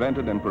and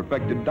invented and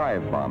perfected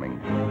dive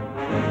bombing.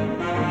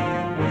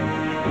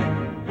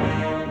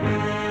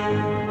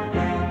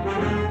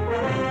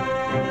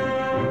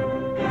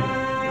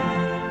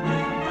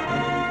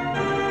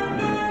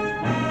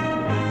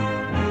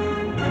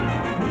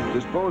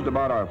 Disposed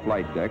about our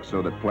flight decks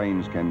so that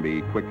planes can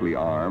be quickly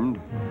armed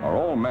are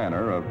all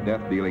manner of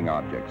death-dealing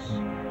objects.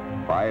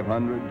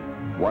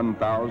 500,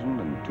 1,000,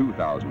 and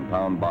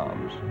 2,000-pound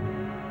bombs.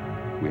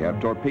 We have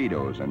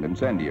torpedoes and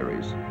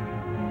incendiaries,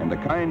 and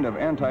a kind of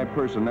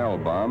anti-personnel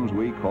bombs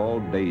we call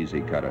daisy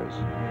cutters.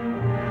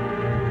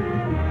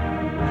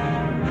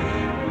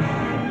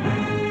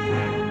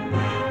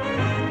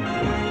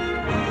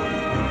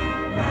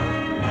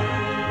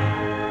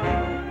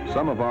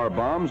 Some of our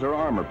bombs are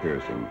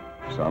armor-piercing,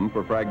 some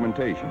for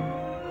fragmentation.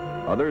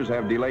 Others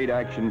have delayed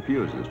action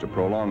fuses to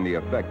prolong the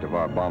effect of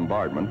our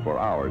bombardment for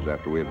hours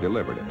after we have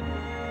delivered it.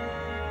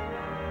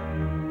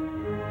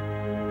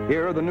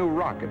 Here are the new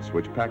rockets,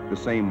 which pack the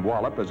same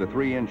wallop as a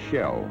 3-inch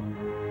shell.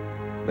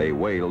 They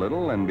weigh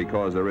little, and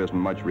because there isn't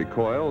much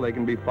recoil, they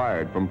can be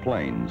fired from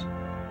planes.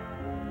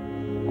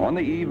 On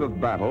the eve of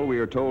battle, we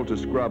are told to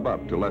scrub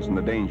up to lessen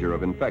the danger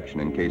of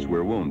infection in case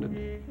we're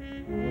wounded.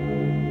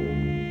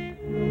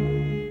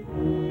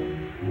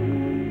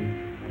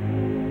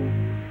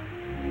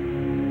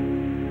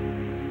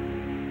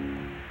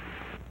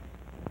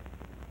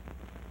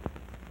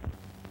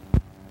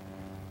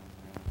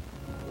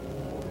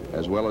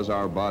 As well as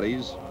our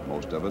bodies,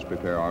 most of us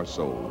prepare our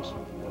souls.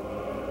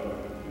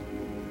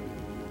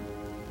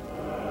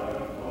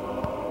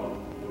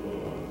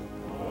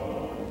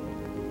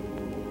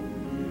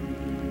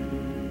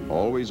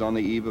 Always on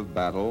the eve of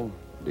battle,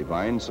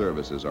 divine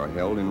services are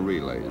held in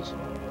relays,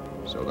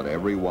 so that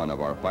every one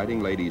of our fighting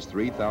ladies'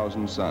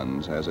 3,000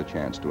 sons has a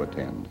chance to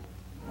attend.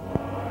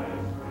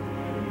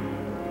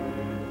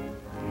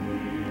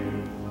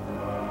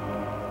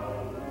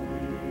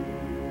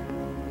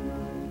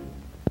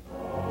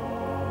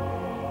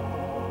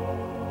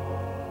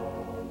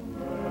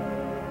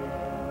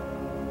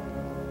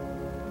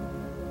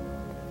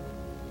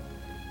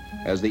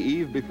 As the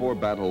eve before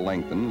battle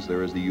lengthens,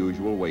 there is the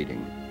usual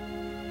waiting.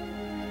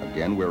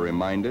 Again, we're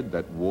reminded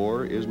that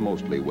war is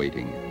mostly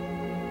waiting.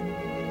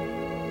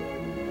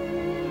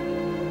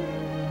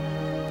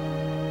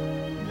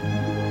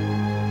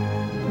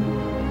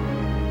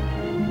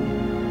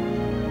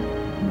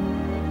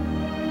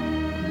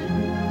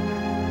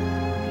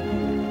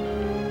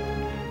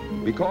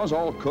 Because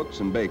all cooks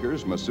and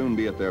bakers must soon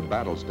be at their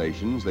battle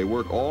stations, they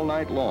work all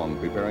night long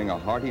preparing a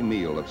hearty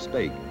meal of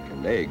steak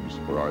and eggs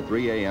for our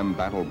 3 a.m.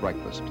 battle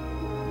breakfast.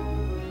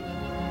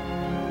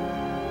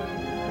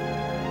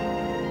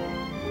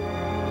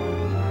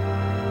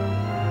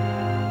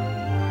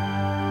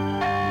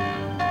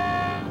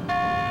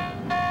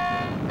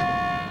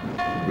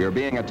 We are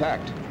being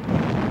attacked.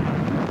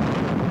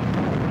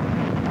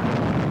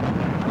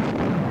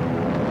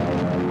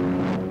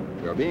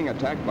 We are being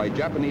attacked by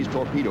Japanese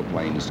torpedo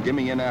planes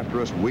skimming in after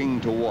us wing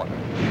to water.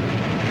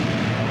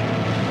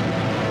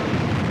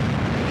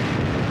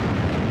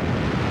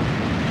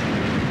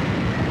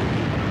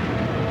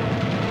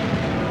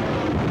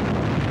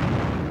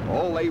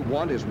 All they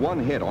want is one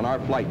hit on our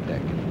flight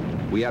deck.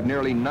 We have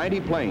nearly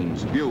 90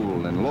 planes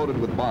fueled and loaded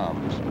with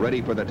bombs,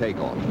 ready for the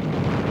takeoff.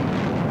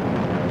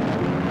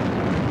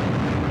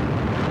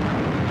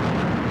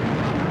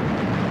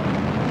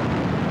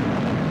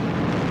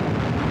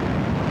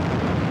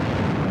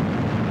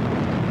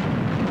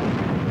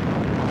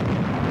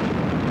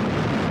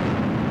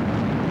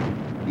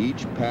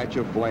 Each patch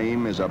of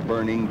flame is a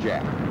burning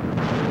Jap.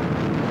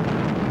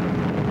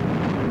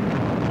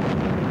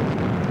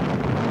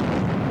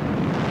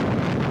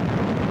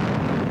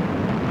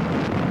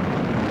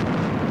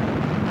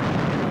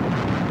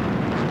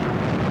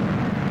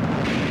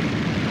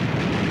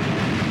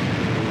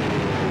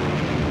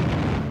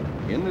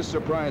 In this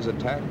surprise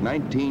attack,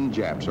 19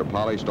 Japs are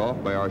polished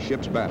off by our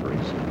ship's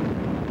batteries.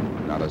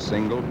 Not a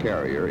single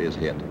carrier is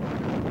hit.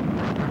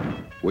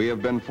 We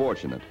have been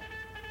fortunate.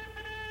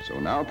 So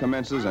now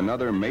commences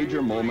another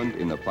major moment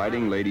in the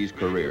fighting lady's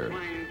career.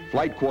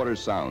 Flight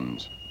quarters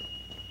sounds.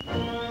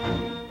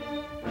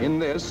 In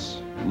this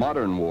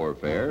modern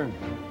warfare,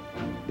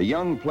 the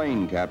young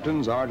plane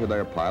captains are to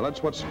their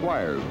pilots what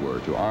squires were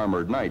to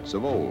armored knights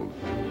of old.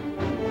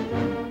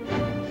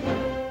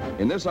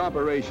 In this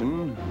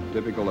operation,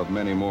 typical of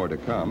many more to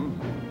come,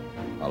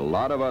 a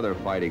lot of other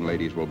fighting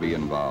ladies will be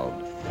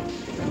involved.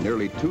 And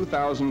nearly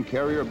 2,000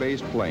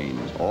 carrier-based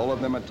planes, all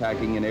of them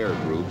attacking in air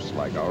groups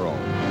like our own.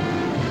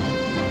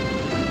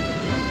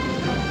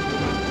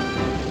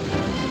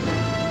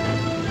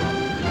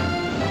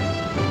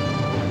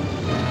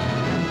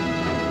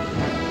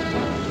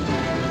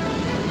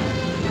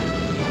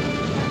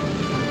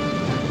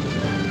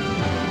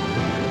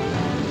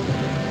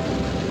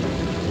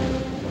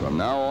 From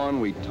now on,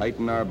 we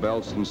tighten our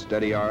belts and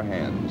steady our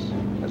hands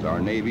as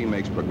our Navy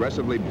makes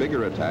progressively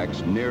bigger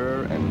attacks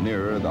nearer and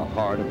nearer the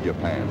heart of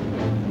Japan.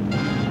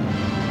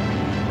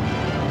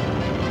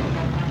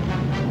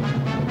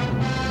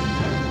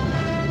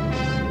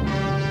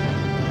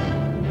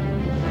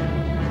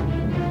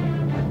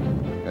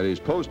 At his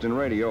post and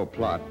radio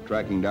plot,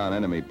 tracking down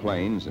enemy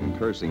planes and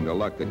cursing the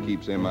luck that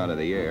keeps him out of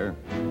the air,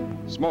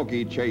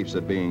 Smokey chafes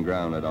at being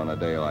grounded on a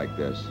day like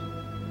this,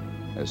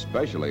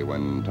 especially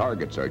when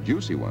targets are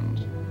juicy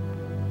ones.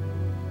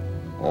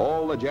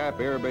 all the Jap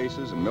air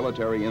bases and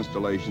military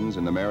installations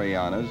in the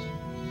Marianas,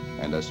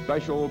 and a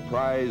special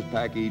prize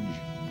package,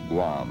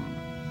 Guam,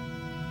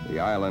 the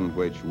island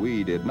which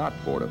we did not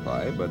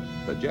fortify, but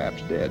the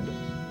Japs did.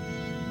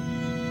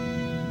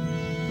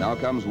 Now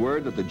comes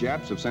word that the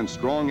Japs have sent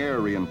strong air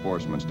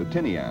reinforcements to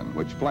Tinian,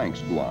 which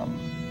flanks Guam.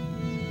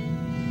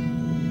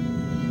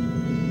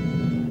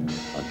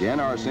 Again,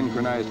 our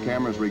synchronized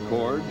cameras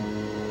record,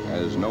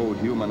 as no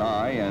human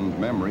eye and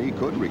memory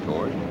could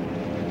record,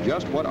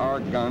 just what our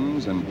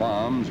guns and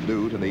bombs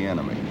do to the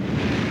enemy.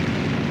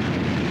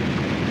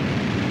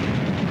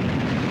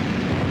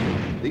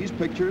 These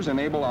pictures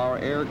enable our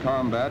air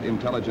combat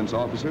intelligence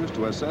officers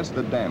to assess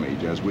the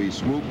damage as we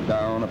swoop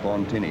down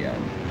upon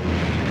Tinian.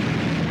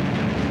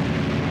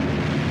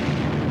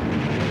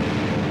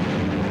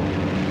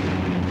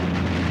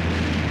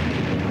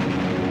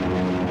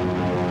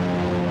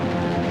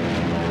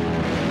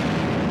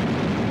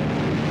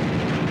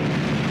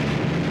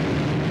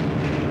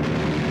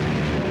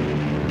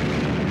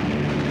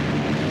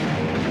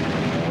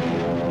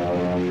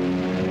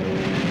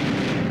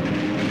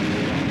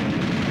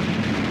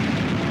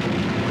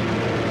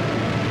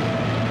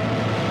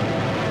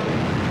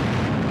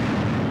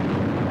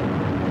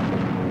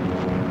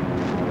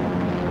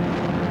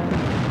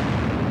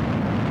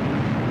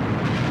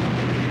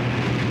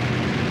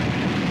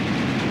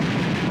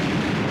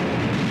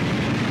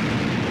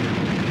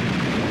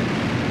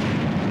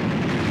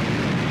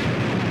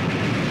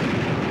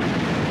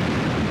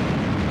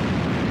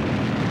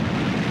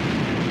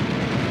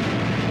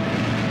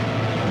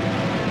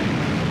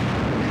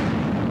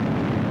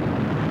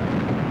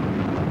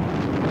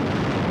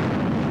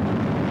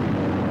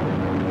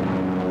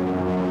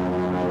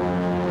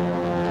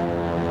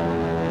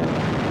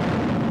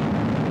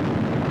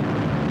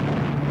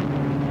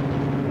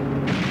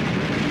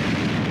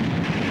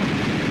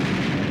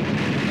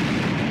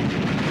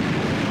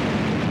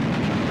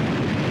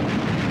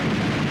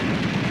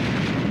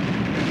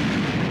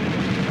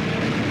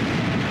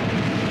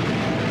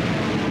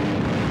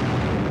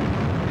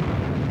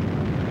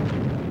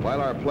 While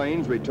our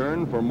planes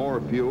return for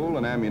more fuel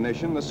and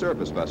ammunition, the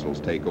surface vessels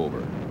take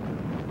over.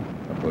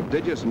 A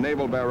prodigious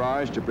naval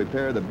barrage to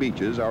prepare the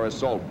beaches our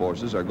assault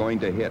forces are going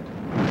to hit.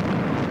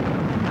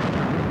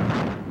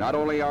 Not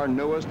only our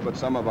newest, but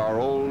some of our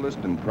oldest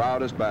and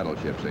proudest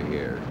battleships are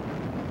here.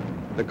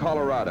 The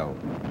Colorado,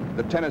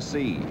 the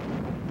Tennessee,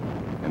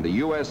 and the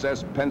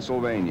USS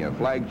Pennsylvania,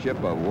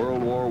 flagship of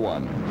World War I.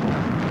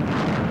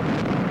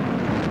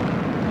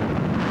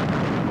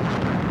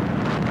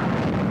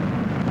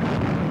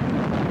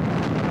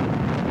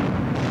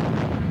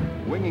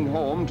 Winging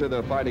home to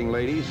the Fighting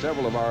Lady,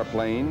 several of our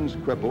planes,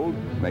 crippled,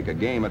 make a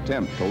game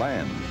attempt to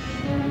land.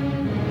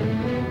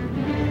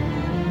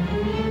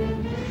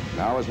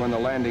 Now is when the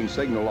landing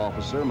signal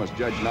officer must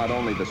judge not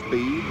only the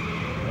speed,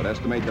 but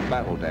estimate the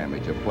battle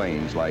damage of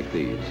planes like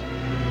these.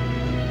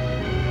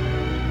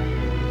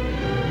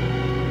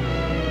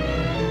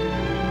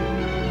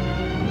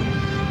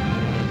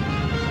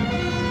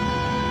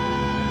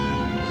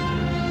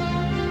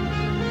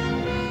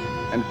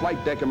 And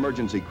flight deck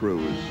emergency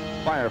crews,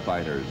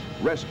 firefighters,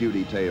 rescue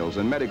details,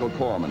 and medical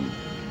corpsmen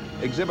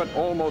exhibit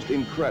almost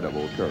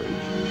incredible courage.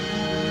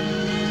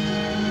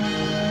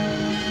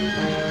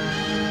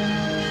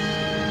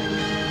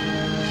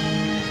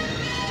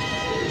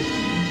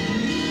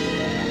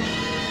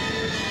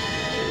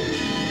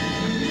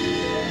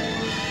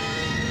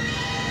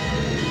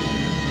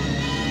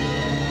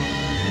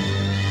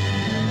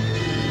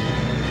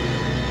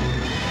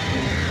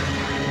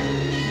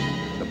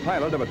 The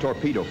pilot of a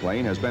torpedo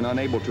plane has been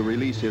unable to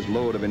release his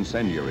load of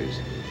incendiaries.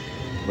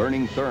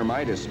 Burning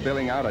thermite is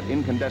spilling out at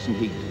incandescent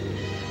heat.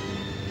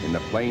 In the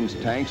plane's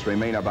tanks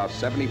remain about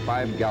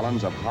 75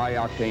 gallons of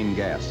high-octane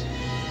gas.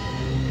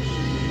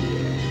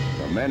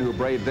 The men who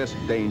brave this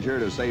danger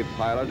to save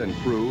pilot and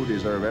crew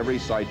deserve every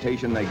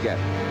citation they get.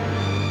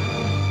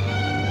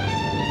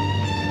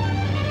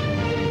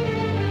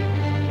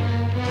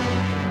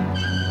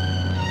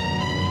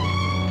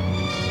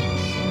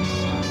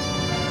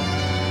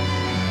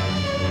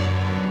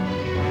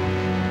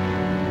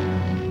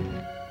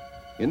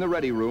 In the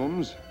ready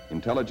rooms,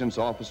 intelligence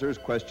officers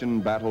question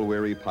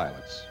battle-weary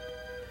pilots.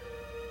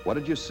 What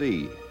did you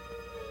see?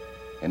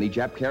 Any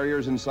Jap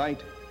carriers in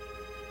sight?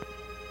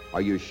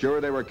 Are you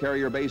sure they were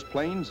carrier-based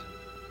planes?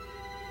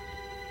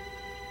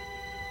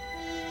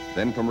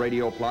 Then from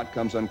radio plot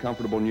comes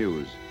uncomfortable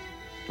news.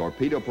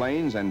 Torpedo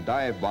planes and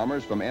dive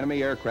bombers from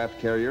enemy aircraft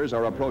carriers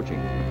are approaching.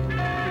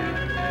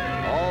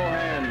 All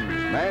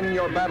hands, man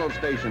your battle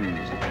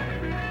stations.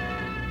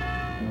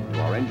 To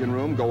our engine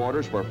room go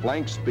orders for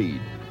flank speed,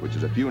 which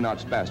is a few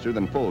knots faster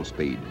than full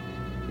speed,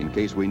 in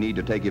case we need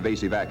to take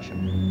evasive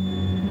action.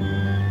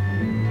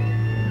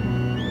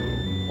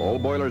 All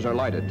boilers are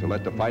lighted to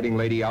let the Fighting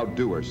Lady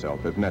outdo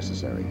herself if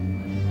necessary.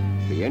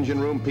 The engine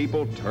room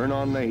people turn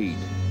on the heat,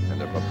 and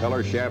the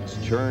propeller shafts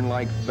churn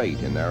like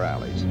fate in their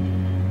alleys.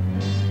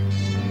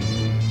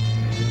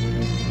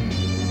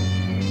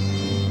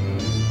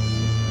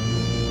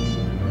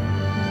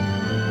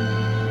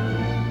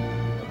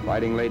 The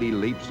Fighting Lady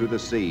leaps through the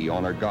sea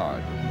on her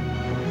guard.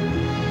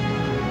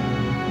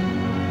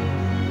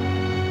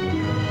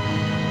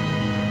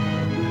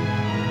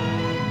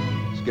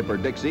 Skipper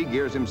Dixie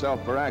gears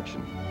himself for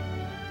action,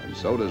 and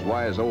so does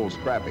wise old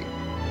Scrappy.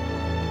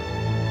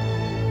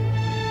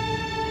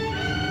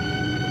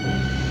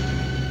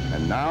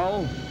 And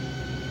now,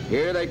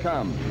 here they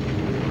come.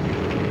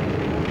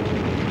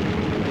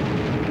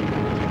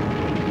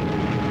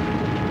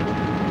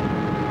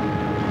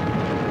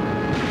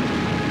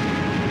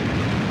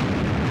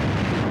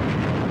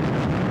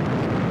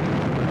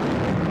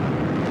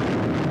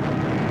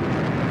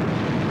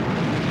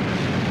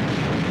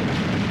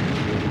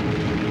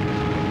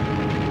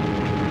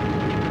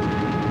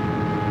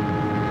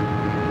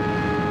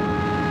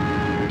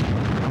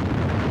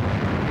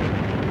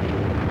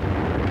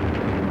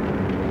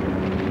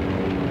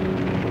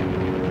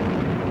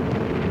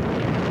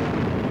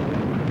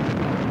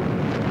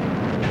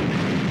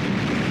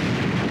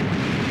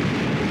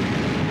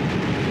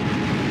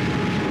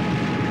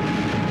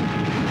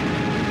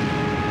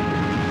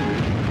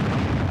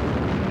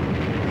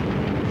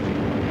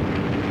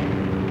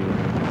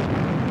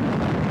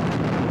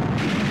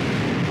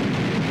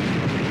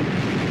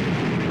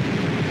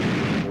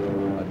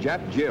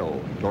 Jap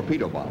Jill,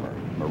 torpedo bomber,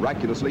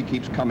 miraculously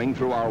keeps coming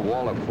through our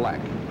wall of flak.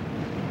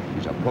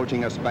 He's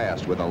approaching us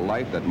fast with a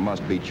life that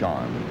must be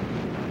charmed.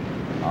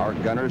 Our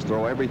gunners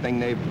throw everything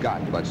they've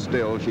got, but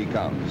still she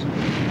comes.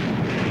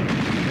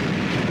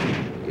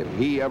 If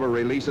he ever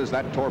releases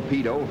that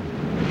torpedo,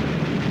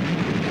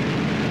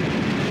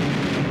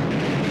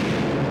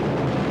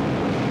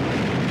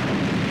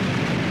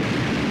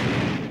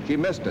 she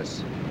missed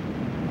us.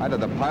 Either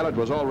the pilot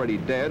was already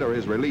dead or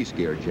his release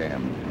gear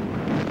jammed.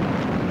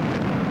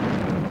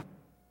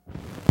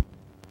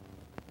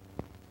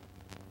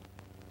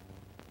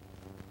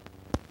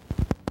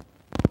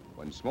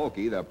 When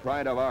Smokey, the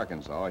pride of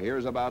Arkansas,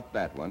 hears about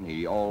that one,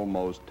 he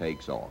almost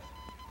takes off.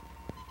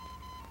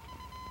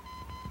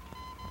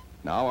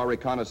 Now our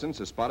reconnaissance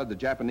has spotted the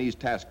Japanese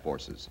task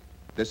forces.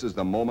 This is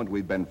the moment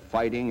we've been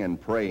fighting and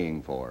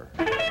praying for.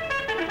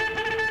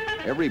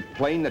 Every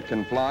plane that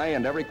can fly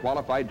and every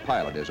qualified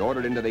pilot is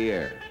ordered into the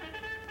air.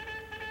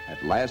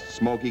 At last,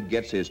 Smokey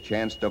gets his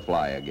chance to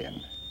fly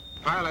again.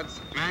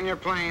 Pilots, man your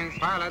planes.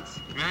 Pilots,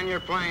 man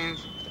your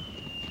planes.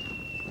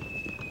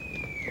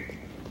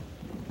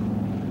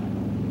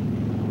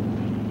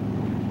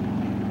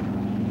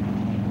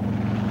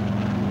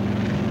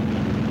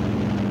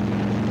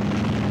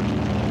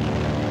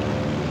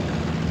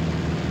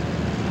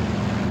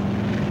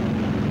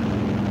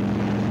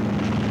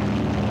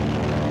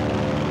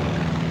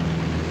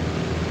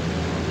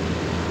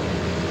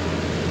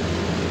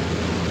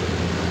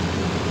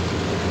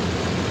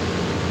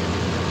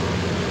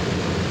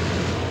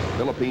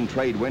 Philippine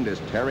trade wind is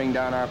tearing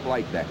down our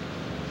flight deck.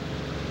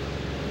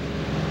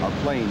 Our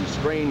planes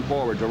strain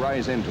forward to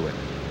rise into it.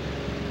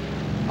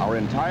 Our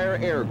entire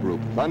air group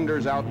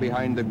thunders out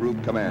behind the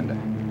group commander.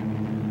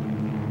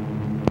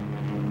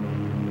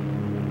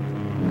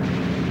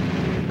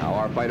 Now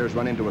our fighters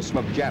run into a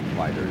smoke Jap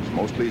fighters,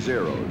 mostly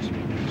Zeros,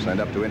 sent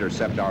up to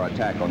intercept our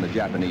attack on the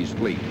Japanese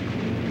fleet.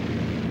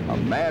 A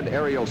mad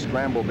aerial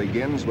scramble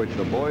begins, which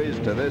the boys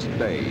to this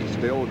day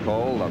still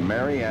call the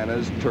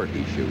Marianas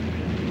Turkey Shoot.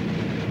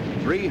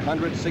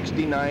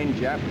 369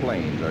 Jap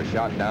planes are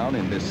shot down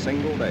in this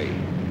single day,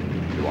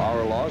 to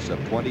our loss of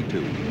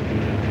 22.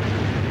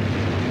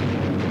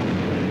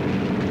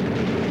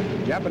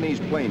 Japanese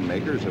plane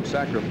makers have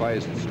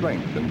sacrificed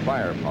strength and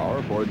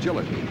firepower for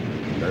agility.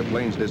 Their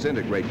planes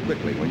disintegrate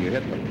quickly when you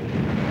hit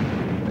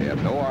them. They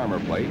have no armor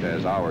plate,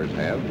 as ours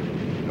have,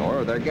 nor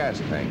are their gas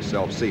tanks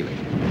self-sealing.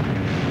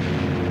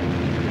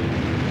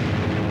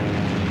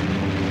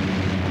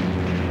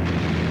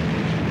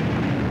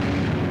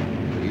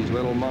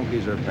 Little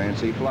monkeys are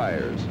fancy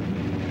flyers.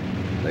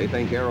 They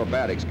think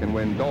aerobatics can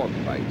win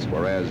dogfights,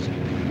 whereas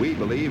we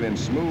believe in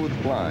smooth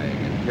flying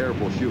and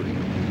careful shooting.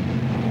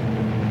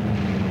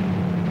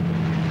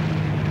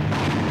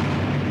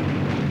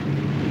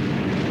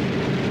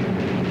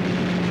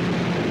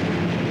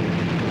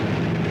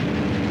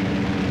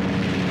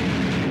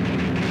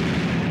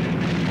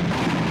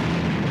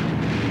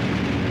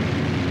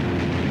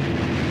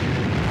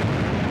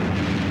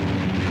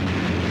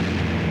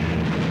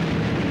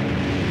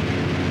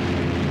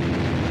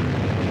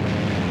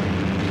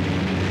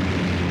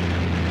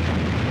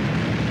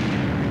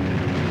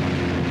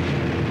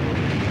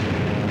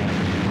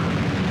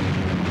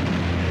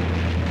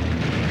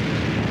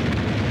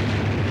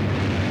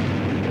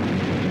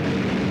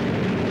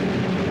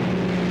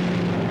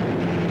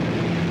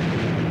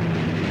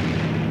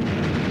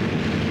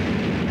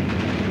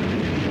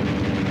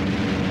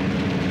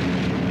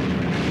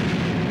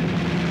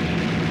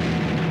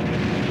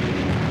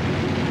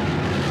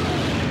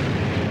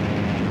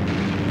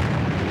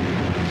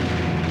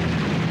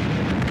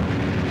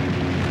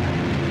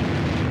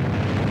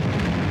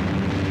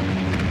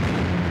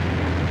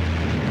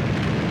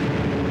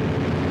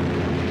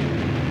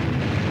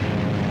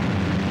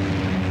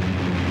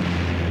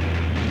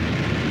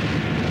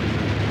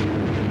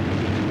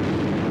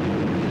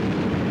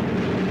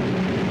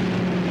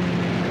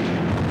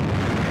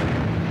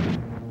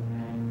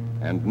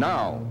 And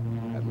now,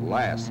 at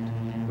last,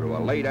 through a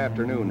late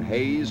afternoon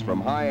haze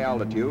from high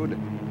altitude,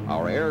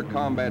 our air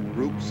combat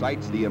group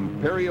sights the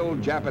Imperial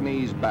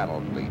Japanese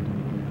battle fleet.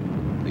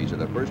 These are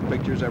the first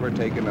pictures ever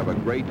taken of a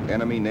great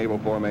enemy naval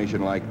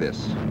formation like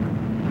this.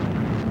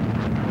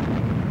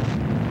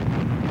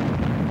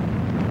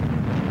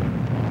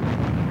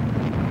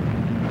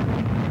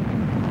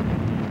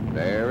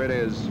 There it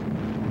is,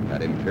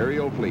 that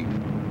Imperial fleet,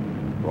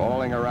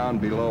 crawling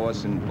around below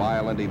us in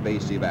violent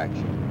evasive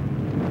action.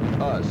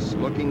 Us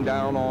looking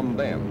down on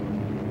them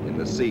in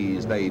the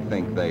seas they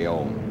think they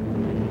own.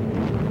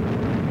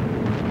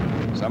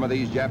 Some of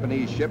these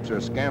Japanese ships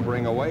are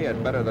scampering away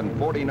at better than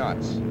 40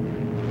 knots.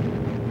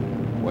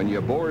 When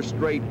you bore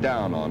straight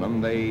down on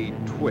them, they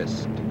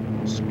twist,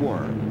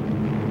 squirm.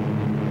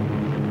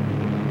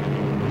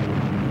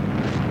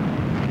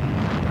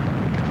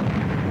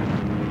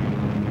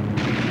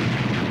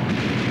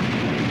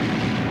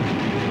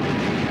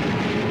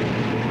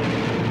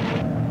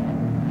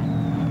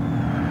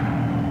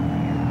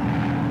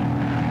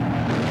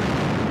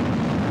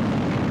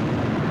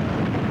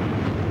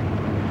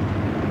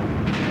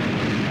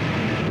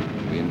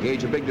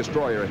 A big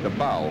destroyer at the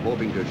bow,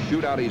 hoping to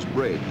shoot out his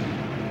bridge.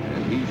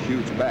 And he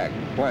shoots back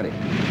plenty.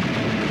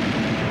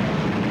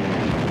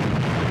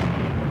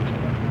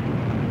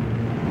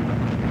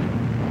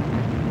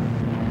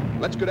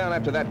 Let's go down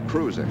after that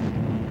cruiser.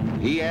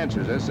 He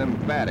answers us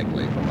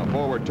emphatically from the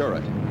forward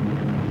turret.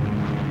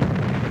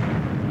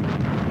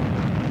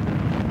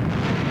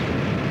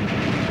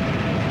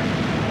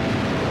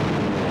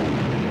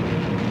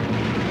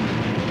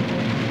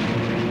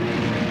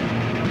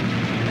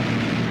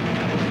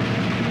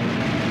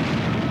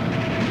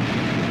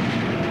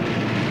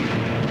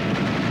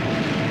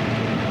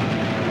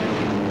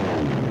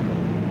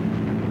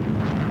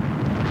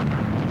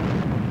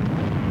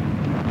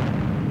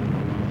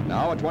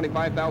 A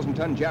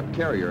 25,000-ton Jap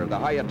carrier of the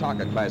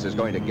Hayataka class is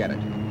going to get it.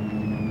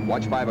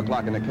 Watch 5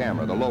 o'clock in the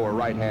camera, the lower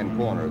right-hand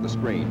corner of the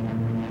screen.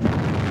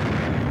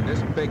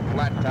 This big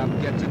flat top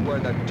gets it where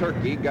the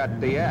turkey got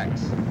the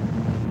axe.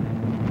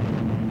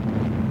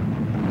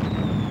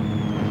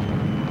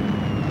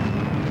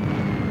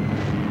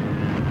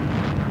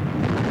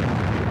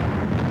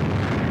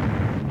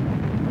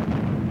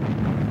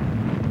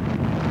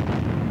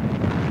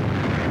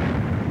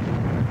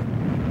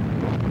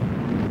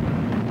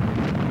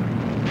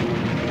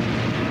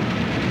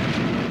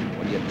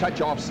 Touch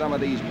off some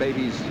of these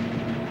babies.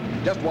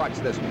 Just watch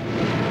this one.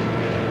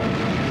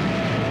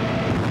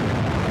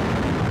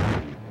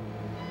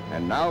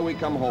 And now we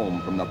come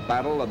home from the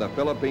Battle of the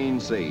Philippine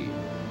Sea.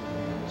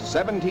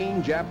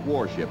 17 Jap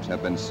warships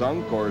have been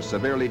sunk or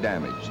severely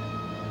damaged.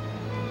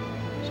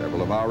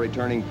 Several of our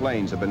returning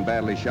planes have been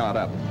badly shot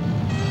up.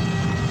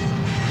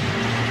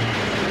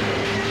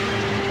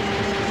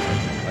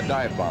 A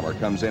dive bomber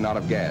comes in out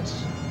of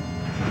gas.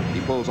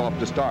 He pulls off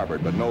to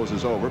starboard but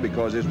noses over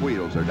because his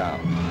wheels are down.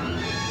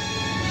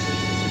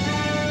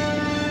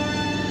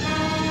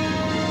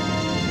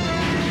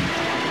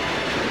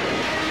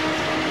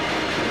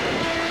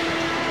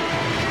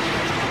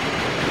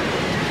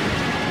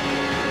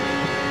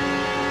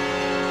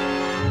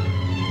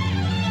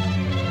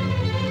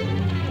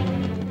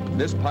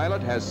 This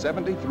pilot has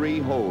 73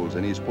 holes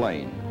in his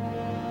plane,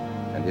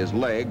 and his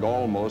leg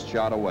almost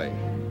shot away.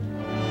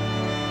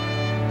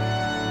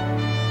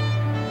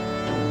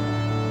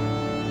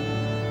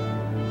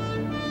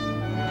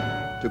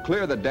 To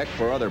clear the deck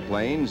for other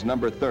planes,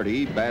 number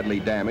 30,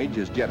 badly damaged,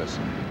 is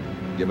jettisoned,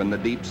 given the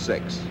deep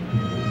 6.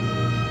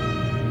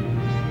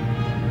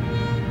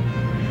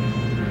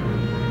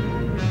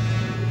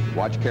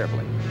 Watch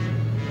carefully.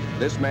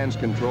 This man's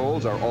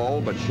controls are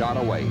all but shot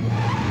away.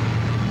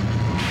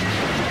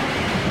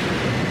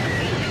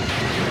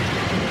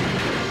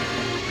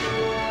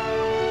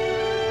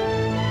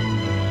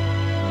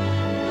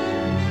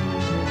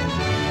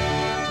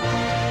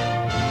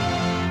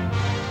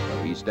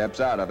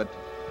 Steps out of it,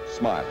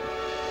 smiling.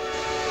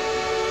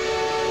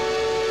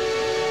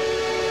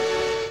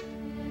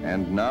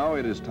 And now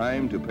it is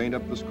time to paint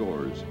up the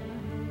scores.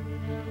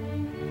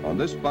 On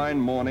this fine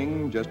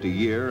morning, just a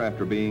year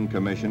after being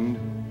commissioned,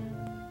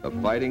 the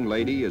Fighting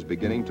Lady is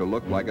beginning to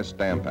look like a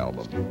stamp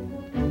album.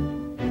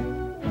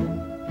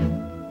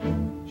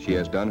 She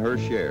has done her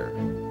share,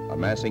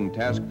 amassing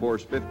Task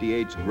Force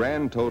 58's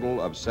grand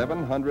total of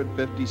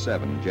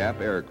 757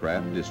 Jap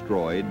aircraft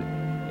destroyed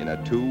in a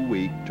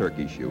 2-week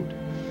turkey shoot.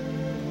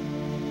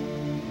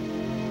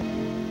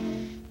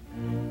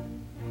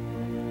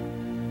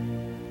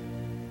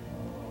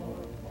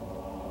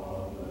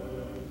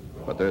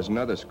 But there's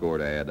another score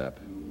to add up.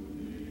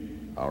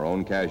 Our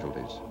own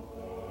casualties.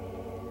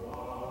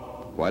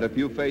 Quite a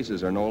few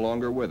faces are no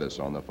longer with us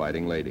on the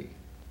Fighting Lady.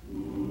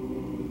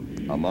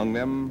 Among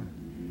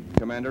them,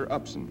 Commander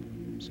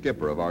Upson,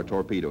 skipper of our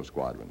torpedo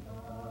squadron.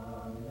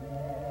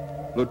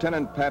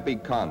 Lieutenant Pappy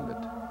Condit.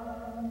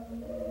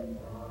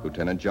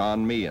 Lieutenant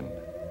John Meehan.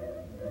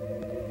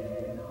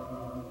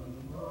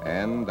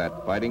 And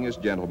that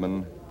fightingest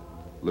gentleman,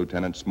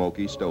 Lieutenant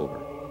Smokey Stover.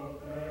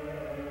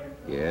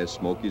 Yes,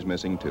 Smokey's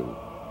missing too.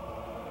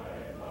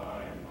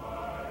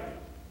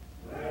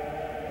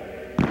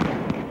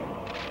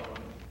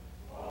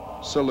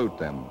 salute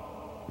them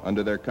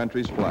under their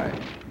country's flag.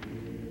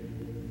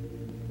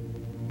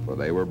 For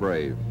they were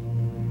brave,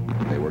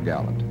 they were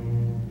gallant.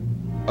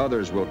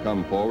 Others will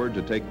come forward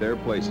to take their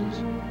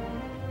places.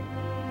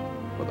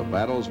 For the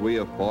battles we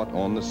have fought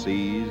on the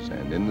seas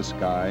and in the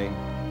sky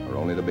are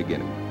only the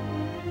beginning.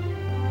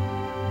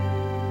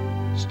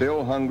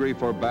 Still hungry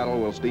for battle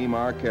will steam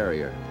our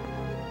carrier,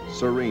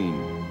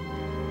 serene,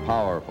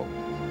 powerful,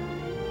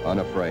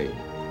 unafraid.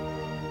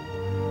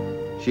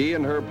 She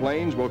and her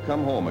planes will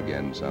come home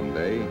again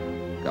someday,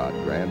 God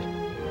grant,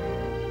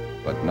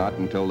 but not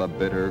until the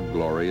bitter,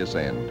 glorious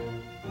end.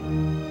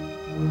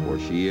 For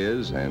she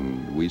is,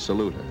 and we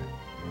salute her,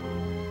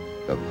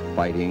 the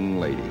Fighting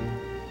Lady.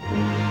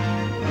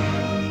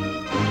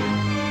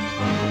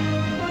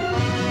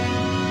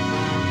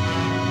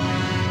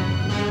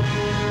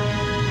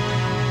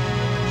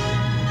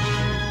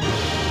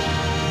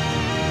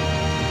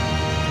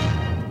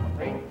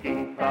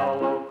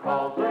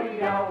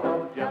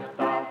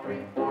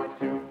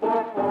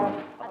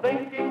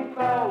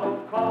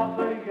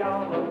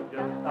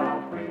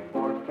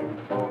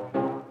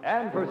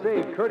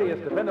 Courteous,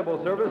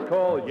 dependable service,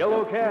 call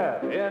Yellow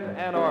Cab in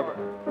Ann Arbor.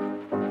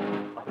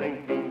 A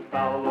thinking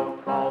fellow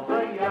calls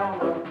a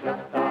yellow,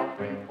 just dial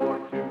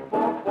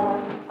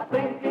 34244. A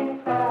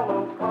thinking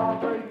fellow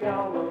calls a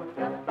yellow,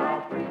 just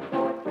dial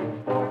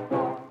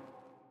 34244.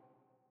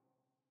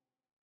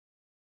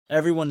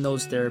 Everyone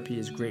knows therapy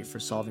is great for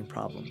solving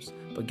problems,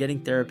 but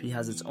getting therapy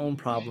has its own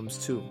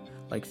problems too,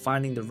 like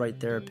finding the right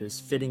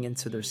therapist, fitting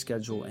into their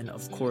schedule, and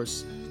of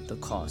course, the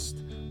cost.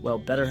 Well,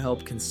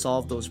 BetterHelp can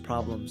solve those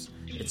problems.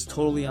 It's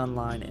totally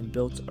online and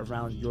built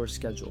around your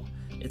schedule.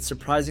 It's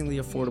surprisingly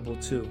affordable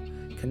too.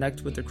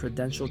 Connect with a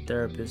credentialed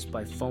therapist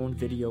by phone,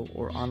 video,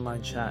 or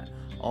online chat,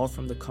 all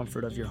from the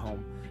comfort of your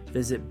home.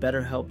 Visit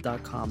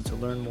BetterHelp.com to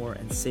learn more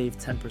and save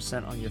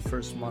 10% on your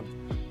first month.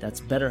 That's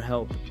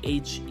BetterHelp,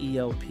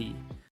 H-E-L-P.